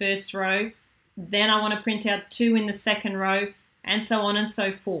 in the first row, then I want to print out 2 in the second row, and so on and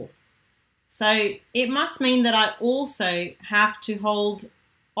so forth. So it must mean that I also have to hold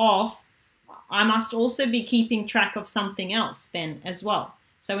off. I must also be keeping track of something else then as well.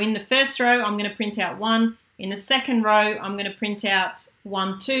 So in the first row, I'm going to print out 1. In the second row, I'm going to print out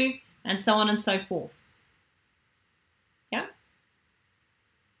 1, 2, and so on and so forth. Yeah.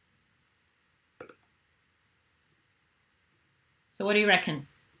 So what do you reckon?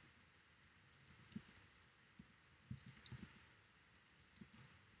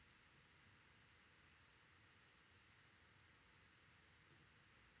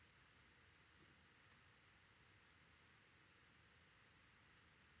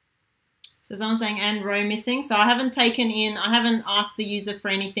 So someone's saying, and row missing. So I haven't asked the user for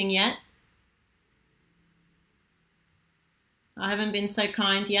anything yet. I haven't been so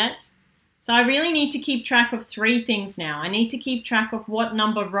kind yet. So I really need to keep track of 3 things now. I need to keep track of what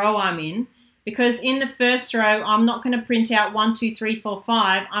number row I'm in, because in the first row, I'm not going to print out 1, 2, 3, 4,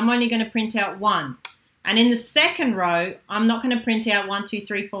 5. I'm only going to print out 1. And in the second row, I'm not going to print out 1, 2,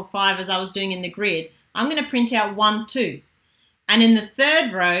 3, 4, 5 as I was doing in the grid. I'm going to print out 1, 2. And in the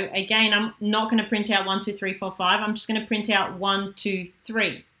third row, again, I'm not going to print out 1, 2, 3, 4, 5. I'm just going to print out 1, 2,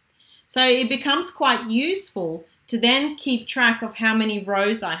 3. So it becomes quite useful to then keep track of how many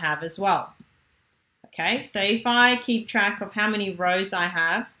rows I have as well. Okay, so if I keep track of how many rows I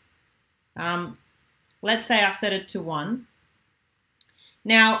have, let's say I set it to 1.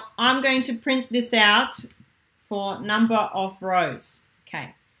 Now I'm going to print this out for number of rows.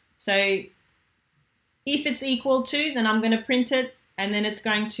 Okay, so if it's equal to, then I'm going to print it, and then it's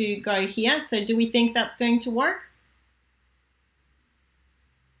going to go here. So do we think that's going to work?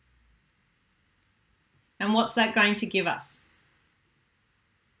 And what's that going to give us?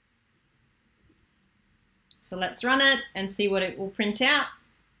 So let's run it and see what it will print out.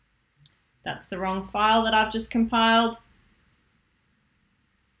 That's the wrong file that I've just compiled.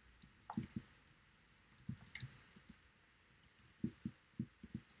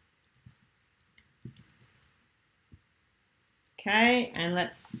 Okay, and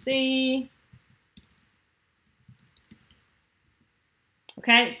let's see.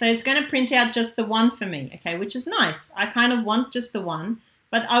 Okay, so it's going to print out just the 1 for me, okay, which is nice. I kind of want just the 1,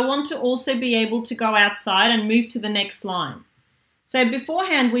 but I want to also be able to go outside and move to the next line. So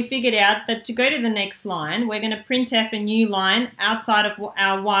beforehand, we figured out that to go to the next line, we're going to printf a new line outside of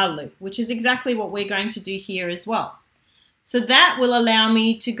our while loop, which is exactly what we're going to do here as well. So that will allow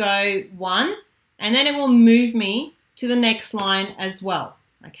me to go 1, and then it will move me to the next line as well,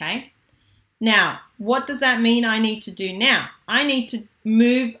 okay? Now, what does that mean I need to do now? I need to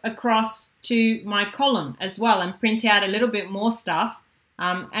move across to my column as well and print out a little bit more stuff.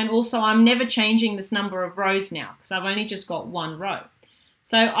 And also, I'm never changing this number of rows now because I've only just got one row.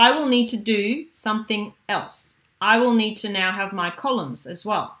 So I will need to do something else. I will need to now have my columns as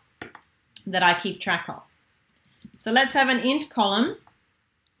well that I keep track of. So let's have an int column.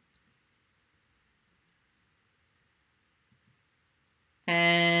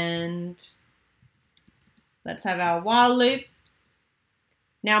 And let's have our while loop.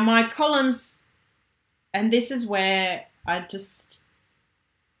 Now my columns, and this is where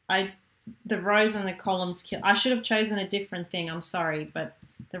the rows and the columns kill. I should have chosen a different thing, I'm sorry, but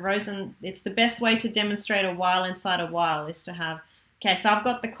the rows and it's the best way to demonstrate a while inside a while is to have, okay, so I've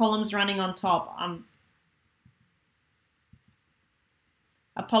got the columns running on top.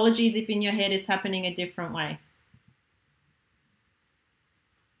 Apologies if in your head is happening a different way.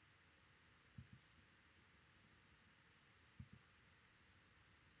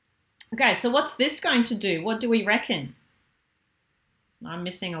 Okay, so what's this going to do? What do we reckon? I'm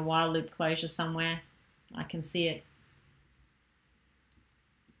missing a while loop closure somewhere. I can see it.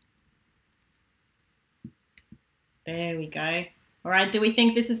 There we go. All right, do we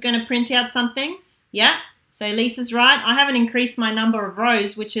think this is going to print out something? Yeah, so Lisa's right. I haven't increased my number of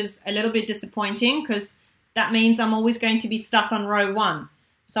rows, which is a little bit disappointing because that means I'm always going to be stuck on row 1.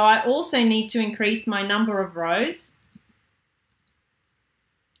 So I also need to increase my number of rows.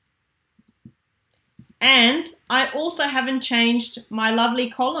 And I also haven't changed my lovely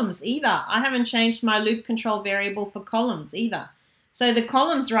columns either. I haven't changed my loop control variable for columns either. So the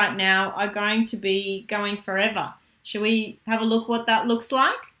columns right now are going to be going forever. Should we have a look what that looks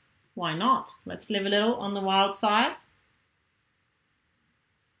like? Why not? Let's live a little on the wild side.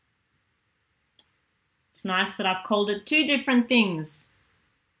 It's nice that I've called it 2 different things.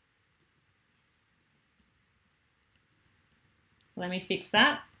 Let me fix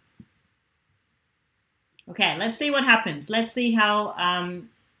that. Okay, let's see what happens. Let's see how,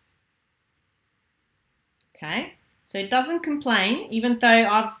 okay. So it doesn't complain, even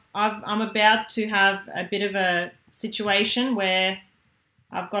though I'm about to have a bit of a situation where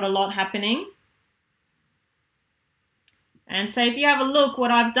I've got a lot happening. And so if you have a look,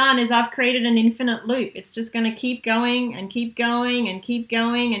 what I've done is I've created an infinite loop. It's just going to keep going and keep going and keep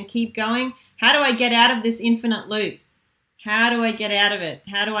going and keep going. How do I get out of this infinite loop? How do I get out of it?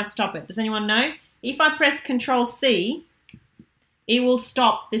 How do I stop it? Does anyone know? If I press Control C, it will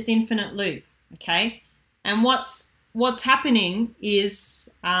stop this infinite loop, okay? And what's happening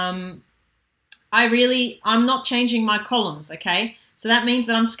is I'm not changing my columns, okay? So that means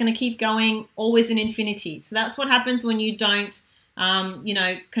that I'm just going to keep going always in infinity. So that's what happens when you don't,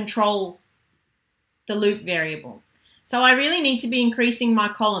 control the loop variable. So I really need to be increasing my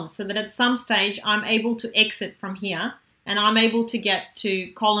columns so that at some stage I'm able to exit from here and I'm able to get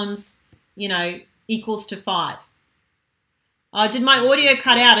to columns, equals to 5. Did my audio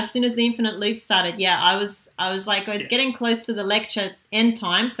cut out as soon as the infinite loop started? Yeah, I was like, oh, it's getting close to the lecture end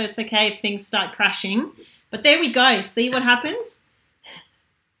time, so it's okay if things start crashing. But there we go. See what happens?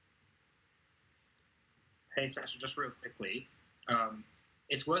 Hey, Sasha, just real quickly,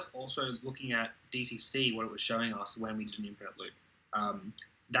 it's worth also looking at DCC, what it was showing us when we did an infinite loop.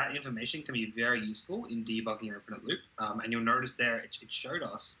 That information can be very useful in debugging an infinite loop. And you'll notice there it showed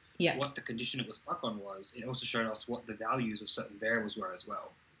us what the condition it was stuck on was. It also showed us what the values of certain variables were as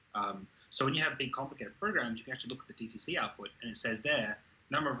well. So when you have big complicated programs, you can actually look at the DCC output and it says there,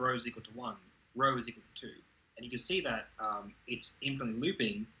 number of rows is equal to 1, row is equal to 2. And you can see that it's infinitely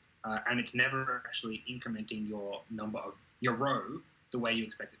looping and it's never actually incrementing your row the way you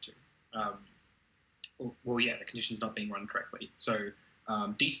expect it to. The condition's not being run correctly. So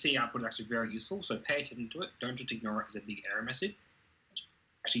DCC output is actually very useful, so pay attention to it. Don't just ignore it as a big error message. It's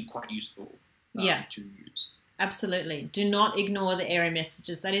actually quite useful to use. Absolutely. Do not ignore the error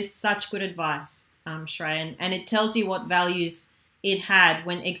messages. That is such good advice, Shreya. And it tells you what values it had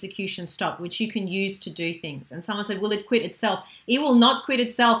when execution stopped, which you can use to do things. And someone said, will it quit itself? It will not quit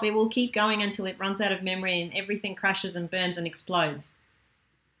itself. It will keep going until it runs out of memory and everything crashes and burns and explodes.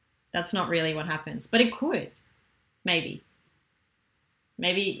 That's not really what happens, but it could, maybe.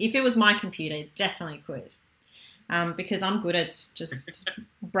 Maybe if it was my computer, it definitely could, because I'm good at just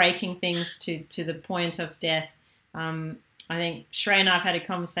breaking things to the point of death. I think Shreya and I have had a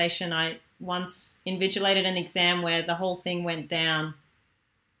conversation. I once invigilated an exam where the whole thing went down,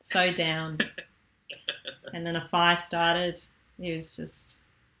 so down, and then a fire started. It was just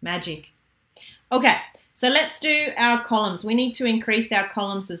magic. Okay, so let's do our columns. We need to increase our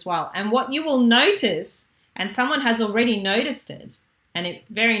columns as well. And what you will notice, and someone has already noticed it, and it's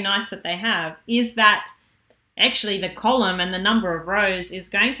very nice that they have, is that actually the column and the number of rows is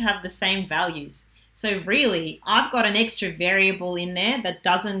going to have the same values. So really, I've got an extra variable in there that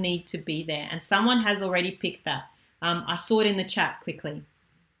doesn't need to be there, and someone has already picked that. I saw it in the chat quickly.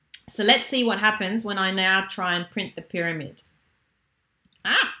 So let's see what happens when I now try and print the pyramid.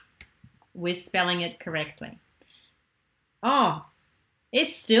 With spelling it correctly. Oh,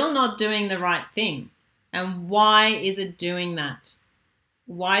 it's still not doing the right thing. And why is it doing that?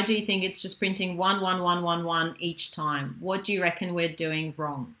 Why do you think it's just printing 1, 1, 1, 1, 1 each time? What do you reckon we're doing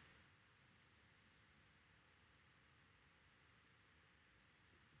wrong?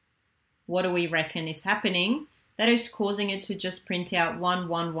 What do we reckon is happening that is causing it to just print out 1,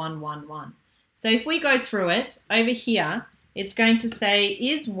 1, 1, 1, 1? So if we go through it, over here, it's going to say,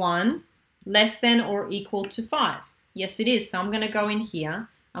 is 1 less than or equal to 5? Yes, it is. So I'm going to go in here.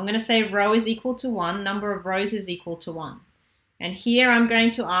 I'm going to say row is equal to 1, number of rows is equal to 1. And here I'm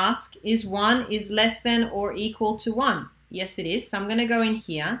going to ask, is 1 is less than or equal to 1? Yes, it is. So I'm going to go in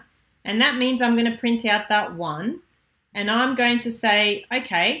here. And that means I'm going to print out that 1. And I'm going to say,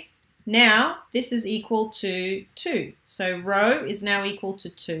 okay, now this is equal to 2. So row is now equal to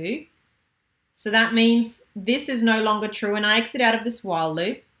 2. So that means this is no longer true. And I exit out of this while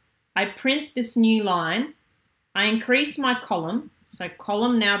loop. I print this new line. I increase my column. So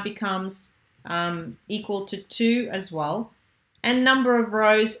column now becomes equal to 2 as well. And number of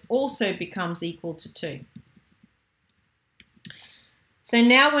rows also becomes equal to 2. So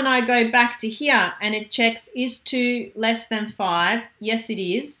now when I go back to here and it checks, is 2 less than 5? Yes, it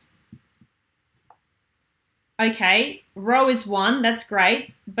is. Okay, row is 1, that's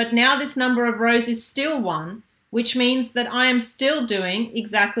great. But now this number of rows is still 1, which means that I am still doing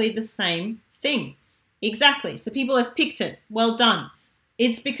exactly the same thing. Exactly, so people have picked it. Well done.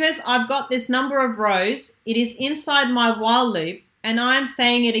 It's because I've got this number of rows, it is inside my while loop, and I'm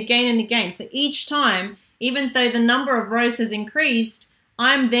saying it again and again. So each time, even though the number of rows has increased,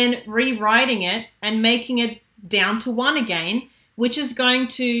 I'm then rewriting it and making it down to 1 again, which is going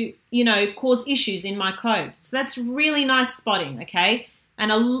to, cause issues in my code. So that's really nice spotting, okay?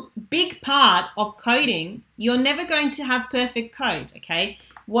 And a big part of coding, you're never going to have perfect code, okay?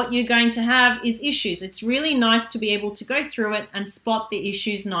 What you're going to have is issues. It's really nice to be able to go through it and spot the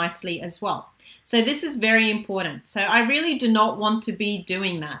issues nicely as well. So this is very important. So I really do not want to be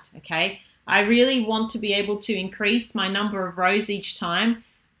doing that, okay? I really want to be able to increase my number of rows each time,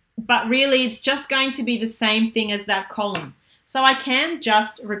 but really it's just going to be the same thing as that column. So I can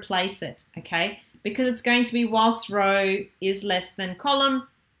just replace it, okay? Because it's going to be whilst row is less than column.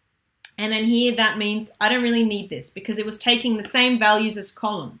 And then here that means I don't really need this because it was taking the same values as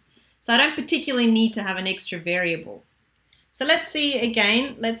column. So I don't particularly need to have an extra variable. So let's see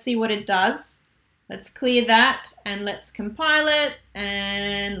again, let's see what it does. Let's clear that and let's compile it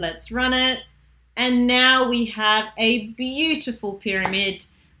and let's run it. And now we have a beautiful pyramid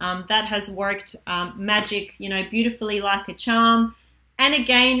that has worked magic, beautifully like a charm. And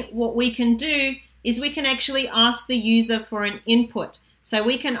again, what we can do is we can actually ask the user for an input. So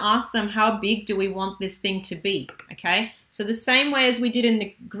we can ask them, how big do we want this thing to be, okay? So the same way as we did in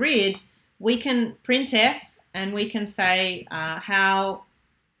the grid, we can printf and we can say, how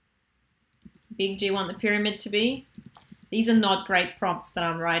big do you want the pyramid to be? These are not great prompts that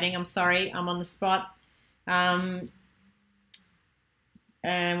I'm writing. I'm sorry, I'm on the spot. And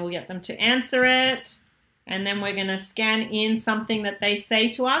we'll get them to answer it. And then we're going to scan in something that they say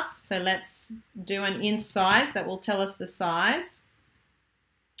to us. So let's do an int size that will tell us the size.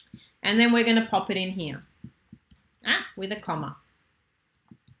 And then we're going to pop it in here with a comma.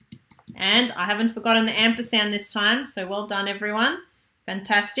 And I haven't forgotten the ampersand this time. So well done, everyone.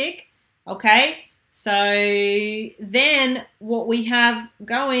 Fantastic. Okay. So then what we have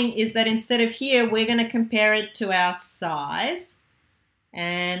going is that instead of here, we're going to compare it to our size.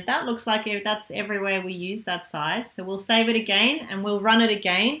 And that looks like that's everywhere we use that size. So we'll save it again and we'll run it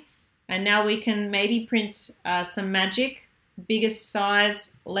again. And now we can maybe print some magic. Biggest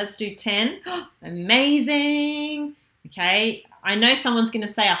size, let's do 10. Amazing. Okay, I know someone's going to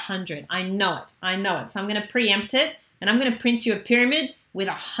say 100. I know it. So I'm going to preempt it and I'm going to print you a pyramid with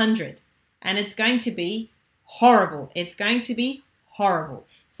 100. And it's going to be horrible. It's going to be horrible.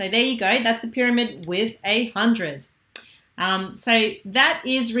 So there you go. That's a pyramid with 100. So that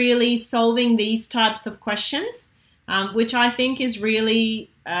is really solving these types of questions, which I think is really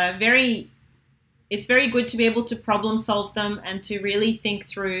it's very good to be able to problem solve them and to really think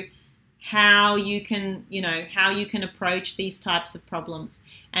through how you can, how you can approach these types of problems.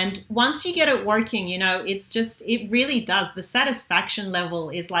 And once you get it working, it really does. The satisfaction level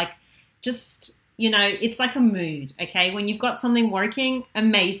is like just, you know, it's like a mood, okay? When you've got something working,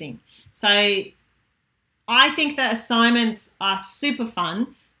 amazing. So I think that assignments are super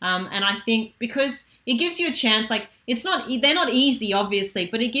fun. And I think because it gives you a chance, like they're not easy, obviously,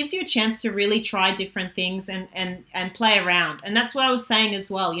 but it gives you a chance to really try different things and play around. And that's what I was saying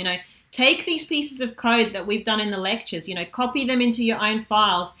as well, you know, take these pieces of code that we've done in the lectures, you know, copy them into your own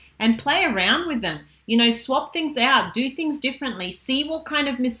files and play around with them. You know, swap things out, do things differently, see what kind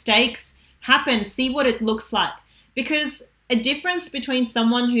of mistakes happen, see what it looks like. Because a difference between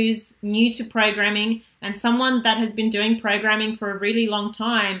someone who's new to programming and someone that has been doing programming for a really long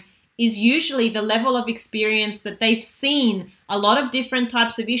time is usually the level of experience that they've seen a lot of different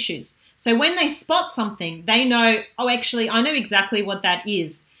types of issues. So when they spot something, they know, oh, actually, I know exactly what that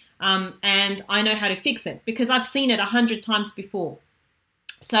is. And I know how to fix it because I've seen it 100 times before.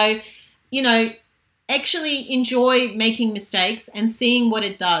 So, you know, actually enjoy making mistakes and seeing what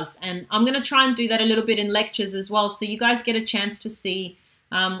it does. And I'm going to try and do that a little bit in lectures as well, so you guys get a chance to see,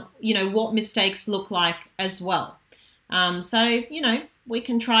 you know, what mistakes look like as well. So, you know, we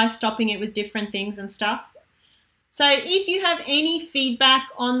can try stopping it with different things and stuff. So if you have any feedback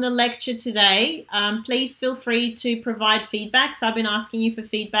on the lecture today, please feel free to provide feedback. So I've been asking you for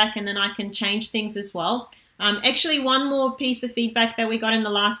feedback and then I can change things as well. Actually, one more piece of feedback that we got in the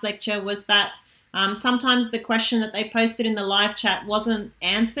last lecture was that sometimes the question that they posted in the live chat wasn't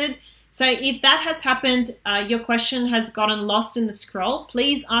answered. So if that has happened, your question has gotten lost in the scroll,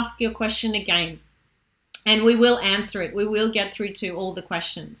 please ask your question again and we will answer it. We will get through to all the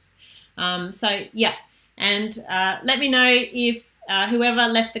questions. So yeah, and let me know if whoever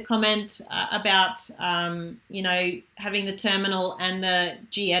left the comment about, you know, having the terminal and the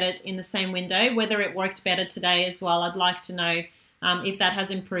gedit in the same window, whether it worked better today as well. I'd like to know if that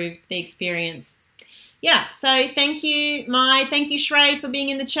has improved the experience. Yeah, so thank you, thank you, Shrey, for being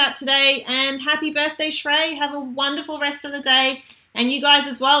in the chat today, and happy birthday, Shrey. Have a wonderful rest of the day, and you guys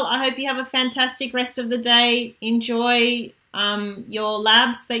as well. I hope you have a fantastic rest of the day. Enjoy your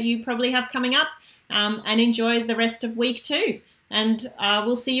labs that you probably have coming up, and enjoy the rest of week 2. And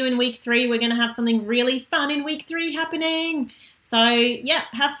we'll see you in week 3. We're going to have something really fun in week 3 happening. So yeah,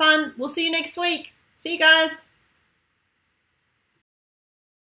 have fun. We'll see you next week. See you guys.